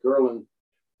Dr. Curlin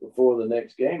before the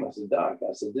next game. I said, Doc,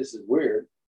 this is weird.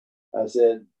 I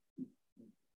said,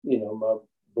 my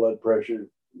blood pressure,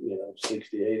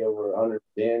 68 over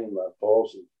 110, and my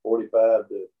pulse is 45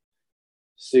 to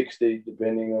 60,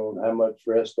 depending on how much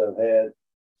rest I've had.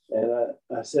 And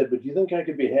I said, but do you think I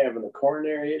could be having a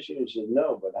coronary issue? He said,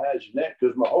 no, but how's your neck?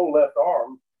 Because my whole left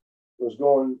arm was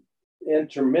going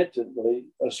intermittently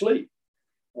asleep.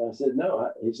 And I said, no.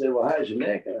 He said, well, how's your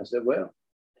neck? And I said, well,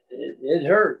 it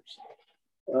hurts.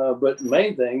 But the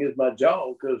main thing is my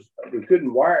jaw, because we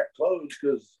couldn't wire it closed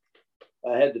because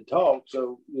I had to talk.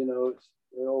 So, it's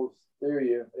the old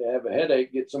theory, if you have a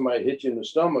headache, get somebody hit you in the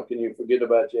stomach and you forget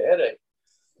about your headache.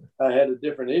 I had a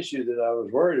different issue that I was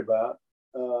worried about.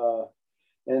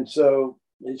 And so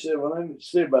he said, well, let me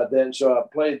see about that. And so I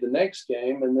played the next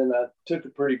game, and then I took a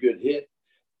pretty good hit,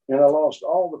 and I lost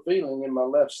all the feeling in my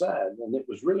left side. And it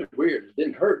was really weird. It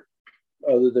didn't hurt.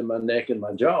 other than my neck and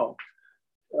my jaw.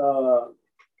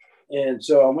 And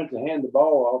so I went to hand the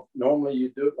ball off. Normally you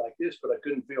do it like this, but I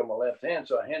couldn't feel my left hand.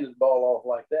 So I handed the ball off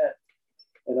like that.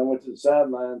 And I went to the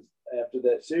sidelines after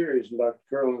that series, and Dr.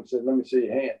 Curlin said, "Let me see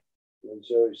your hand." And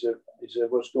so he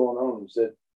said, "What's going on?" He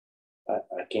said,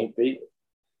 I can't feel it.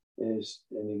 And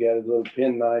he got a little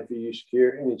penknife he used to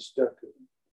carry, and he stuck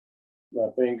my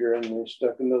finger, and he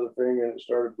stuck another finger, and it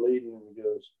started bleeding. And he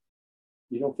goes,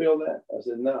 "You don't feel that?" I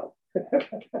said, "No."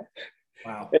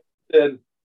 Wow. And he said,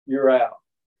 "You're out."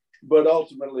 But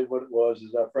ultimately what it was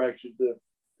is I fractured the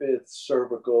fifth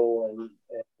cervical and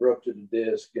ruptured the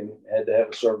disc and had to have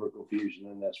a cervical fusion,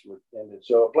 and that's what ended.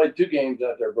 So I played 2 games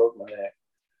out there, broke my neck.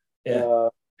 Yeah.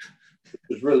 It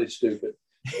was really stupid.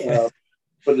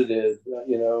 But it is,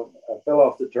 I fell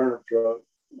off the turnip truck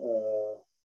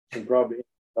and probably hit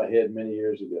my head many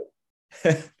years ago.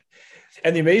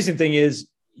 And the amazing thing is,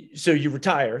 so you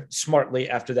retire smartly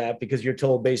after that because you're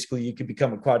told basically you could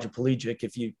become a quadriplegic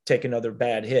if you take another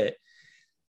bad hit.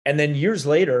 And then years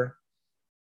later,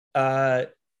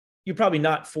 you're probably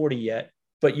not 40 yet,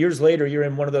 but years later, you're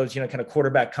in one of those, kind of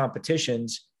quarterback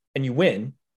competitions and you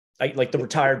win, like the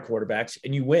retired quarterbacks,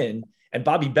 and you win. And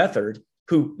Bobby Beathard,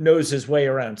 who knows his way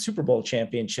around Super Bowl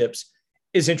championships,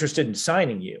 is interested in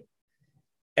signing you.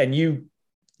 And you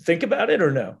think about it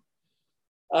or no?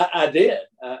 I did.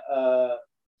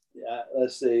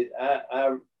 Let's see.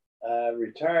 I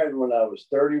retired when I was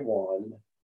 31,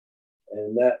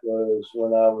 and that was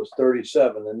when I was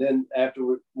 37. And then after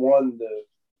we won the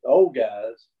old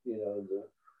guys, the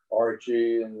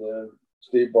Archie and the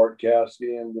Steve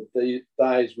Bartkowski and the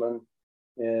Theismann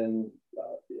and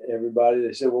everybody,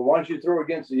 they said, "Well, why don't you throw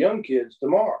against the young kids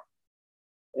tomorrow?"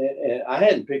 And I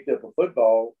hadn't picked up a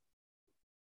football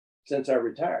since I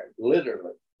retired,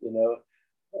 literally.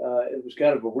 It was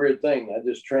kind of a weird thing. I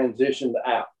just transitioned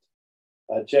out.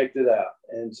 I checked it out.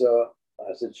 And so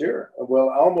I said, "Sure." Well,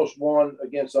 I almost won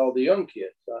against all the young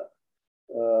kids.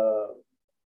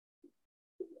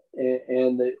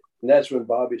 And that's when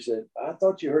Bobby said, "I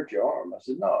thought you hurt your arm." I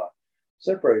said, "No, I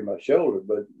separated my shoulder,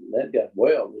 but that got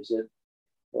well." He said,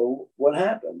 "Well, what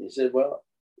happened?" He said, "Well,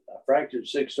 I fractured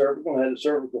 6th cervical and had a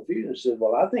cervical fusion." I said,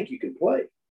 "Well, I think you can play."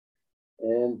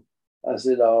 And I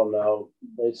said, "Oh, no."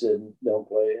 They said, "Don't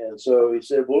play." And so he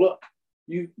said, "Well, look,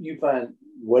 you find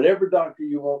whatever doctor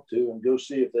you want to and go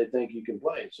see if they think you can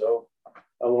play." So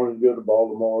I wanted to go to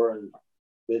Baltimore and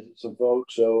visit some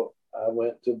folks. So I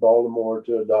went to Baltimore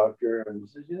to a doctor, and he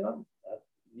said,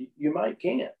 you might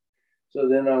can't. So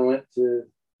then I went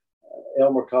to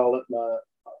Elmer Collett, my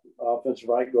offensive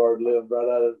right guard, lived right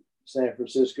out of San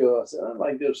Francisco. I said, "I'd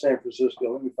like to go to San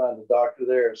Francisco. Let me find a doctor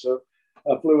there." So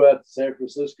I flew out to San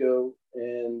Francisco,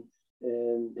 and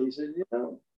he said,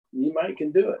 "You might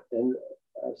can do it." And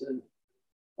I said,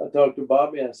 I talked to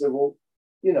Bobby, and I said, "Well,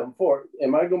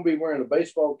 am I going to be wearing a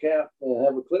baseball cap and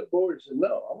have a clipboard?" He said,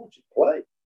 "No, I want you to play."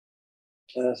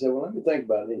 And I said, "Well, let me think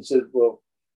about it." And he said, "Well,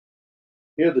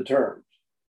 here are the terms."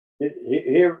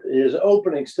 His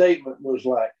opening statement was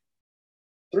like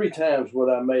 3 times what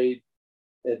I made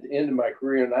at the end of my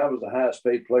career, and I was the highest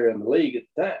paid player in the league at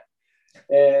the time.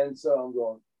 And so I'm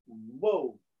going,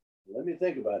 whoa, let me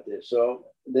think about this. So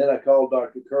then I called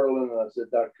Dr. Curlin, and I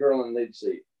said, "Dr. Curlin, need to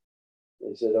see you."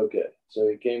 He said, "Okay." So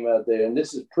he came out there, and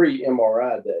this is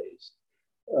pre-MRI days.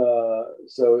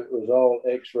 So it was all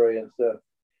x-ray and stuff.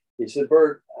 He said,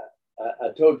 "Bert, I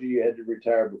told you had to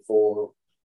retire before,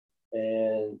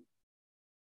 and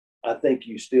I think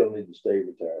you still need to stay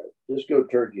retired. Just go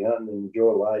turkey hunting and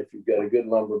enjoy life. You've got a good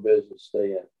lumber business,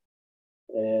 stay in."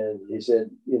 And he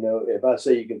said, "If I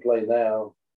say you can play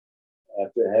now,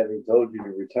 after having told you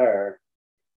to retire."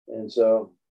 And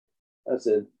so I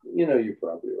said, "You're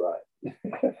probably right."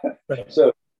 Right.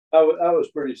 So I was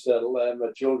pretty settled. I had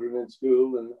my children in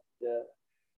school, and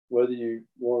whether you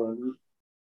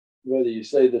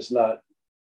say this, not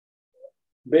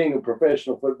being a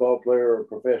professional football player or a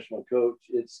professional coach,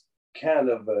 it's kind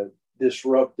of a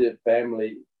disruptive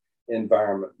family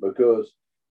environment because,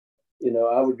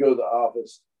 I would go to the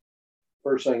office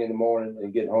first thing in the morning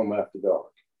and get home after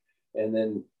dark. And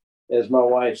then, as my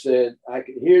wife said,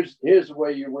 here's the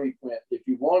way your week went. If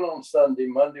you won on Sunday,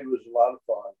 Monday was a lot of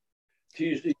fun.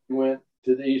 Tuesday, you went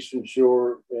to the Eastern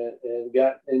Shore and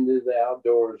got into the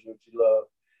outdoors, which you love.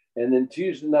 And then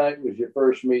Tuesday night was your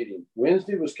first meeting.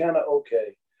 Wednesday was kind of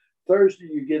okay. Thursday,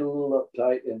 you get a little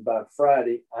uptight. And by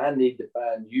Friday, I need to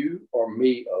find you or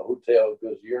me a hotel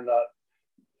because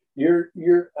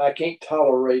I can't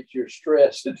tolerate your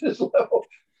stress at this level.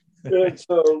 And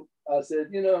so I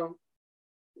said,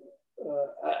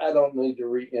 I don't need to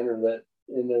re-enter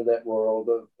that world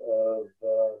of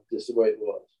just the way it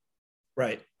was.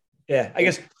 Right. Yeah. I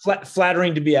guess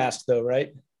flattering to be asked though,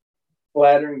 right?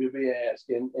 Flattering to be asked.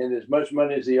 And as much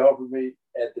money as he offered me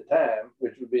at the time,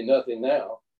 which would be nothing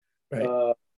now,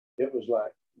 Right. it was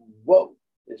like, whoa,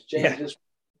 it's changed Yeah. this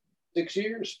 6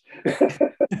 years.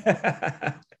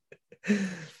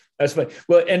 That's funny.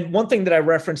 Well, and one thing that I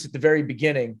referenced at the very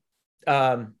beginning,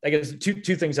 I guess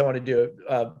two things I want to do.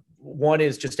 One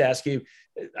is just ask you,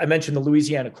 I mentioned the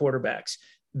Louisiana quarterbacks.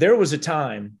 There was a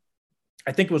time,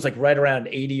 I think it was like right around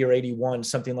 80 or 81,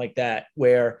 something like that,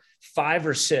 where 5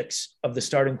 or 6 of the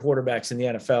starting quarterbacks in the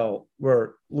NFL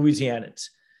were Louisianans.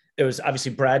 It was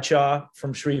obviously Bradshaw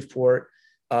from Shreveport,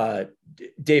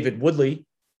 David Woodley,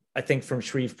 I think from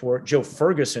Shreveport, Joe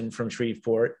Ferguson from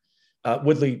Shreveport,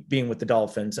 Woodley being with the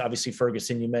Dolphins, obviously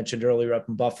Ferguson, you mentioned earlier up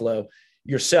in Buffalo,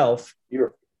 yourself,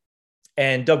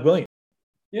 and Doug Williams.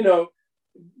 You know,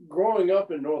 growing up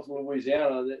in North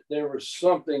Louisiana, there was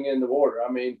something in the water.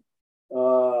 I mean,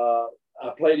 I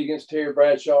played against Terry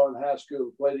Bradshaw in high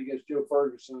school, played against Joe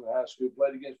Ferguson in high school,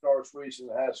 played against Norris Weiss in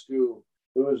high school,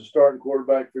 who was a starting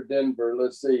quarterback for Denver.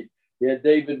 Let's see. You had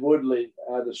David Woodley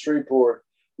out of Shreveport.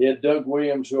 You had Doug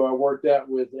Williams, who I worked out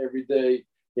with every day.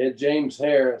 You had James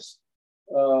Harris.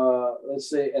 Let's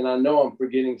see. And I know I'm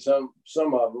forgetting some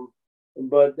of them,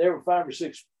 but there were 5 or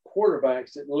 6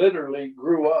 quarterbacks that literally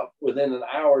grew up within an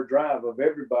hour drive of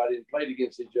everybody and played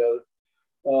against each other.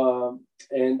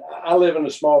 And I live in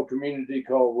a small community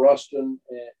called Ruston,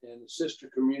 and the sister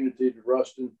community to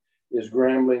Ruston is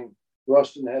Grambling.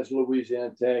 Ruston has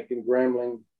Louisiana Tech, and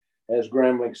Grambling has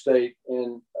Grambling State.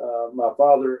 And my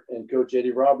father and Coach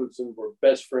Eddie Robinson were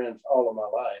best friends all of my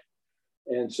life.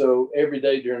 And so every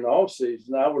day during the off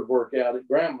season, I would work out at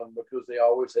Grambling because they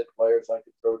always had players I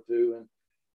could throw to.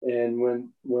 And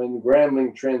when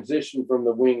Grambling transitioned from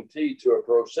the wing T to a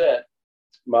pro set,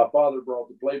 my father brought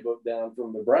the playbook down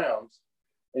from the Browns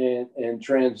and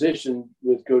transitioned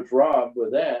with Coach Rob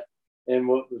with that. And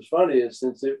what was funny is,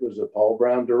 since it was a Paul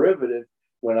Brown derivative,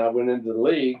 when I went into the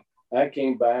league, I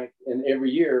came back, and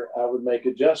every year I would make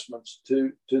adjustments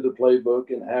to the playbook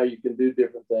and how you can do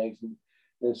different things.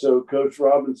 And so Coach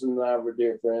Robinson and I were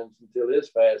dear friends until his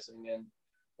passing,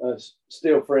 and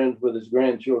still friends with his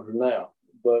grandchildren now.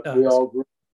 But we all grew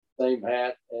the same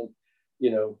hat. And,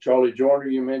 you know, Charlie Joyner,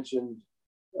 you mentioned,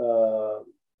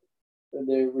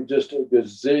 there were just a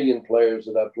gazillion players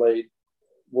that I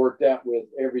worked out with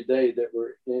every day that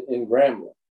were in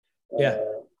Grambling.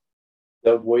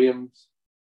 Doug Williams.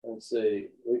 Let's see,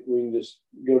 we can just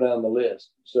go down the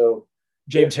list. So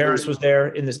James Harris was there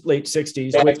in the late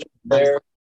 60s.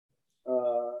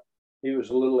 He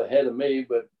was a little ahead of me,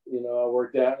 but, you know, I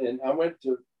worked out. And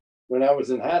when I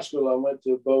was in high school, I went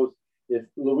to both. If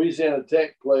Louisiana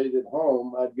Tech played at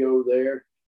home, I'd go there.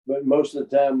 But most of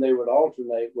the time they would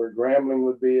alternate, where Grambling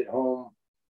would be at home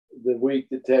the week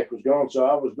that Tech was going. So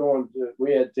I was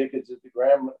we had tickets at the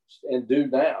Grambling, and do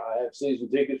now. I have season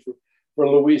tickets for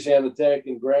Louisiana Tech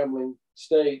and Grambling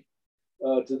State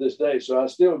to this day. So I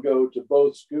still go to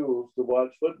both schools to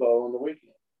watch football on the weekend.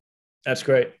 That's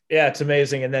great. Yeah, it's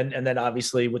amazing. And then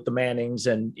obviously with the Mannings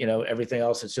and, you know, everything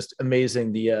else, it's just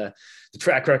amazing the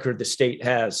track record the state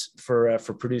has for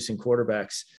producing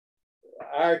quarterbacks.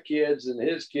 Our kids and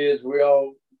his kids, we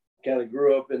all kind of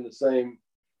grew up in the same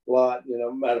lot. You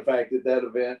know, matter of fact, at that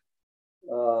event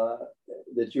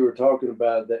that you were talking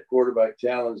about, that quarterback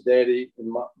challenge, Daddy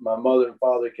and my mother and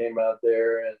father came out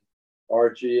there, and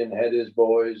Archie, and had his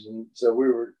boys, and so we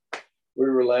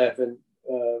were laughing.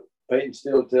 Peyton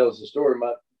still tells the story.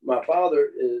 My father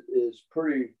is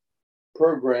pretty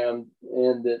programmed,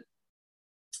 and that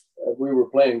we were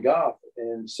playing golf,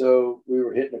 and so we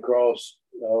were hitting across.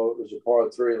 It was a par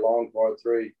 3, a long par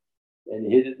 3, and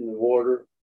he hit it in the water,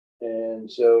 and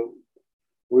so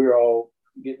we were all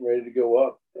getting ready to go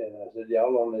up, and I said,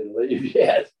 "Y'all don't need to leave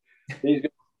yet. He's going to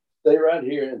stay right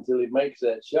here until he makes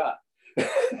that shot."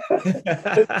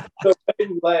 So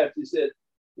Peyton laughed. He said,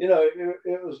 "You know,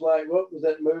 it was like, what was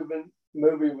that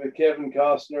movie with Kevin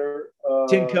Costner?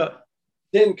 Tin Cup.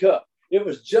 Tin Cup. It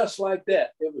was just like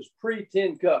that. It was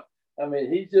pre-Tin Cup. I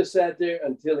mean, he just sat there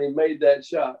until he made that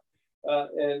shot."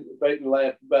 And Peyton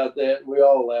laughed about that, and we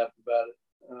all laughed about it.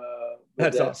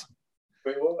 That's awesome.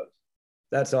 It was.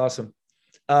 That's awesome.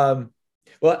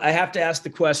 Well, I have to ask the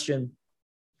question.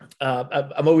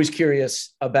 I'm always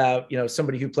curious about, you know,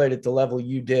 somebody who played at the level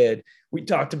you did. We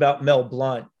talked about Mel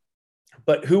Blount,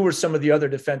 but who were some of the other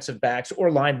defensive backs or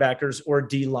linebackers or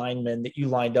D linemen that you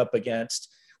lined up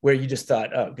against where you just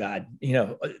thought, oh God, you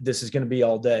know, this is going to be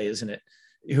all day, isn't it?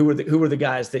 Who were the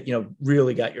guys that, you know,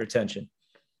 really got your attention?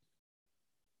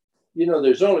 You know,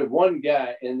 there's only one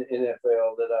guy in the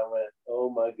NFL that I went, oh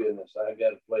my goodness, I got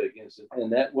to play against him,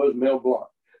 and that was Mel Blount.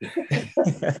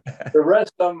 The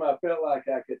rest of them I felt like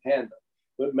I could handle.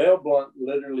 But Mel Blount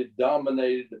literally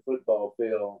dominated the football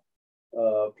field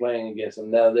playing against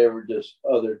them. Now, there were just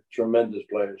other tremendous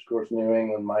players. Of course, New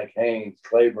England, Mike Haynes,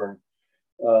 Claiborne.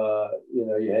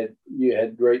 You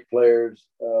had great players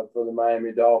for the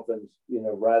Miami Dolphins,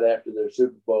 right after their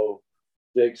Super Bowl.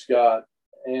 Jake Scott,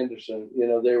 Anderson,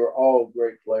 they were all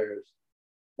great players.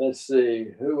 Let's see,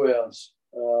 who else?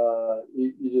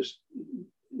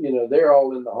 They're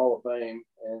all in the Hall of Fame,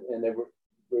 and they were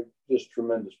just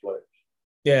tremendous players.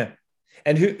 Yeah.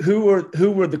 And who were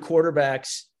the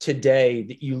quarterbacks today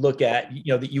that you look at,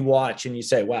 that you watch and you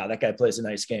say, wow, that guy plays a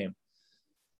nice game?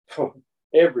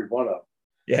 Every one of them.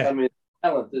 Yeah. I mean, the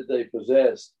talent that they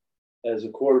possess as a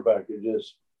quarterback is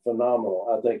just phenomenal.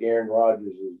 I think Aaron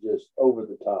Rodgers is just over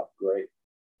the top great.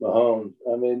 Mahomes.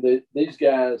 I mean, these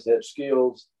guys have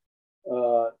skills.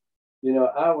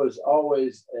 I was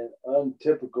always an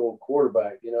untypical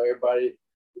quarterback. Everybody,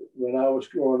 when I was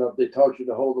growing up, they taught you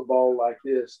to hold the ball like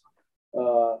this.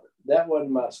 That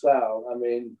wasn't my style. I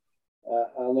mean,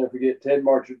 I'll never forget Ted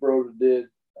Marchibroda did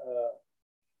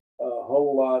a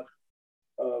whole lot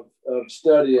of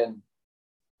studying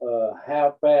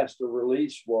how fast the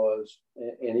release was,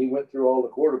 and he went through all the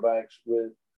quarterbacks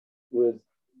with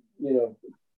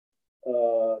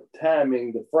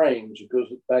timing the frames,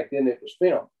 because back then it was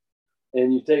film.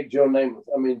 And you take Joe Namath.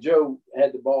 I mean, Joe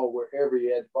had the ball wherever he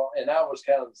had the ball, and I was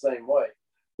kind of the same way.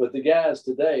 But the guys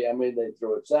today, I mean, they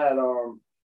throw it sidearm,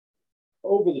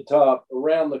 over the top,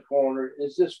 around the corner.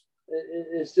 It's just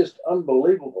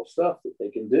unbelievable stuff that they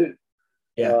can do.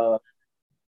 Yeah.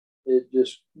 It's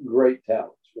just great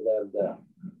talents, without a doubt.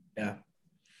 Yeah.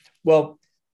 Well,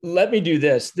 let me do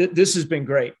this. This has been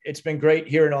great. It's been great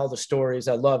hearing all the stories.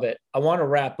 I love it. I want to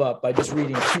wrap up by just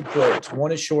reading two quotes.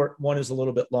 One is short, one is a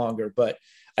little bit longer, but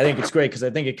I think it's great because I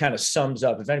think it kind of sums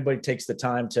up. If anybody takes the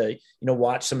time to,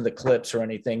 watch some of the clips or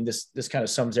anything, this kind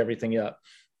of sums everything up.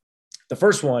 The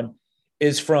first one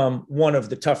is from one of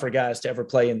the tougher guys to ever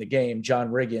play in the game.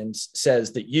 John Riggins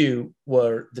says that you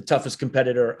were the toughest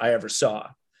competitor I ever saw.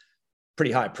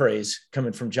 Pretty high praise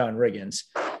coming from John Riggins.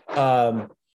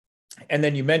 And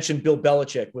then you mentioned Bill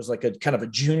Belichick was like a kind of a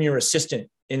junior assistant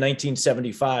in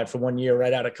 1975 for 1 year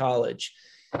right out of college.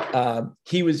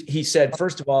 He said,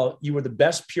 first of all, you were the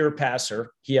best pure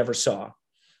passer he ever saw.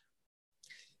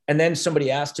 And then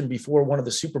somebody asked him before one of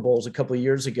the Super Bowls a couple of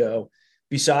years ago,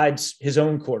 besides his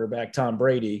own quarterback, Tom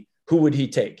Brady, who would he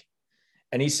take?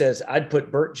 And he says, I'd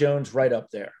put Bert Jones right up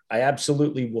there. I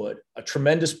absolutely would. A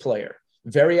tremendous player,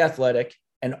 very athletic,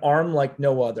 an arm like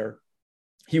no other.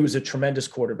 He was a tremendous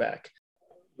quarterback.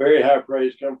 Very high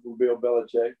praise come from Bill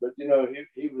Belichick, but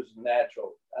he was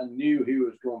natural. I knew he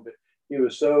was going to be. He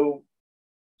was so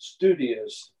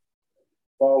studious,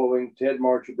 following Ted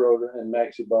Marchibroda and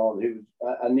Maxie Ball.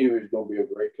 I knew he was going to be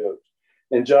a great coach.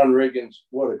 And John Riggins,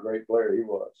 what a great player he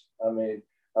was. I mean,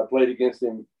 I played against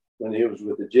him when he was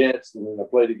with the Jets, and then I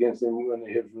played against him when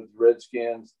he was with the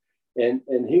Redskins, and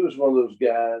he was one of those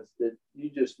guys that you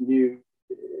just knew.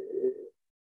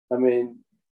 I mean,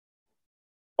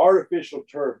 artificial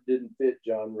turf didn't fit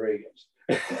John Riggins.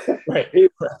 Right. He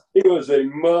was a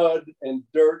mud and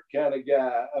dirt kind of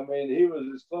guy. I mean, he was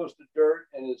as close to dirt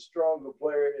and as strong a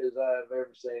player as I've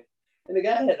ever seen. And the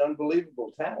guy had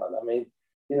unbelievable talent. I mean,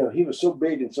 he was so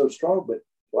big and so strong, but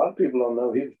a lot of people don't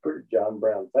know he was pretty John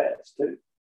Brown fast too.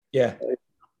 Yeah.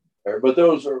 But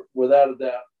those are, without a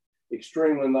doubt,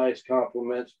 extremely nice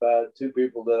compliments by two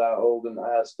people that I hold in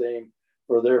high esteem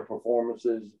for their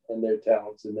performances and their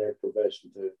talents in their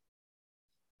profession too.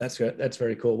 That's good. That's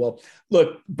very cool. Well,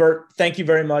 look, Bert, thank you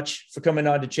very much for coming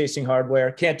on to Chasing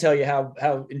Hardware. Can't tell you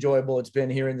how enjoyable it's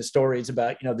been hearing the stories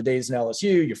about, the days in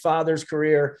LSU, your father's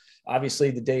career,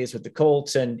 obviously the days with the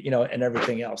Colts and, and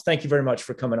everything else. Thank you very much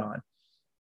for coming on.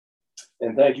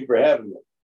 And thank you for having me.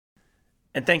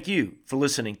 And thank you for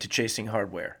listening to Chasing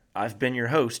Hardware. I've been your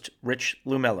host, Rich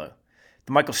Lumello.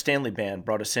 The Michael Stanley Band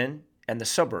brought us in, and the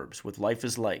Suburbs with Life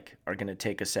is Like are going to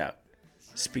take us out.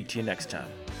 Speak to you next time.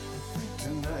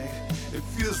 Tonight, it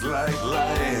feels like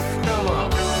life. Come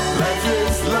on. Life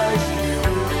is like.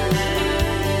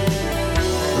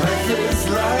 Life is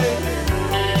like.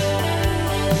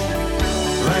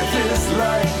 Life is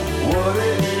like what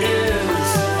it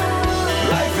is.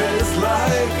 Life is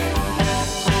like.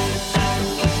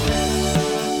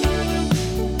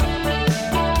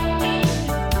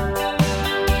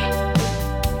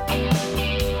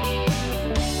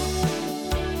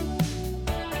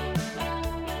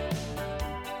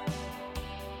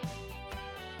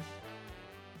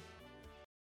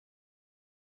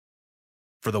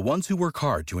 For the ones who work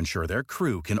hard to ensure their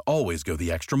crew can always go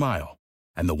the extra mile,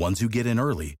 and the ones who get in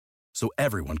early so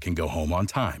everyone can go home on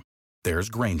time. There's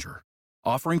Grainger,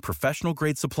 offering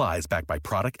professional-grade supplies backed by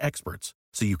product experts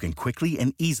so you can quickly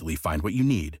and easily find what you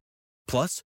need.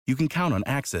 Plus, you can count on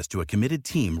access to a committed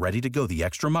team ready to go the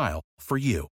extra mile for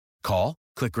you. Call,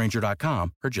 click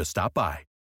Grainger.com, or just stop by.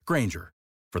 Grainger,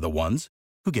 for the ones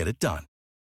who get it done.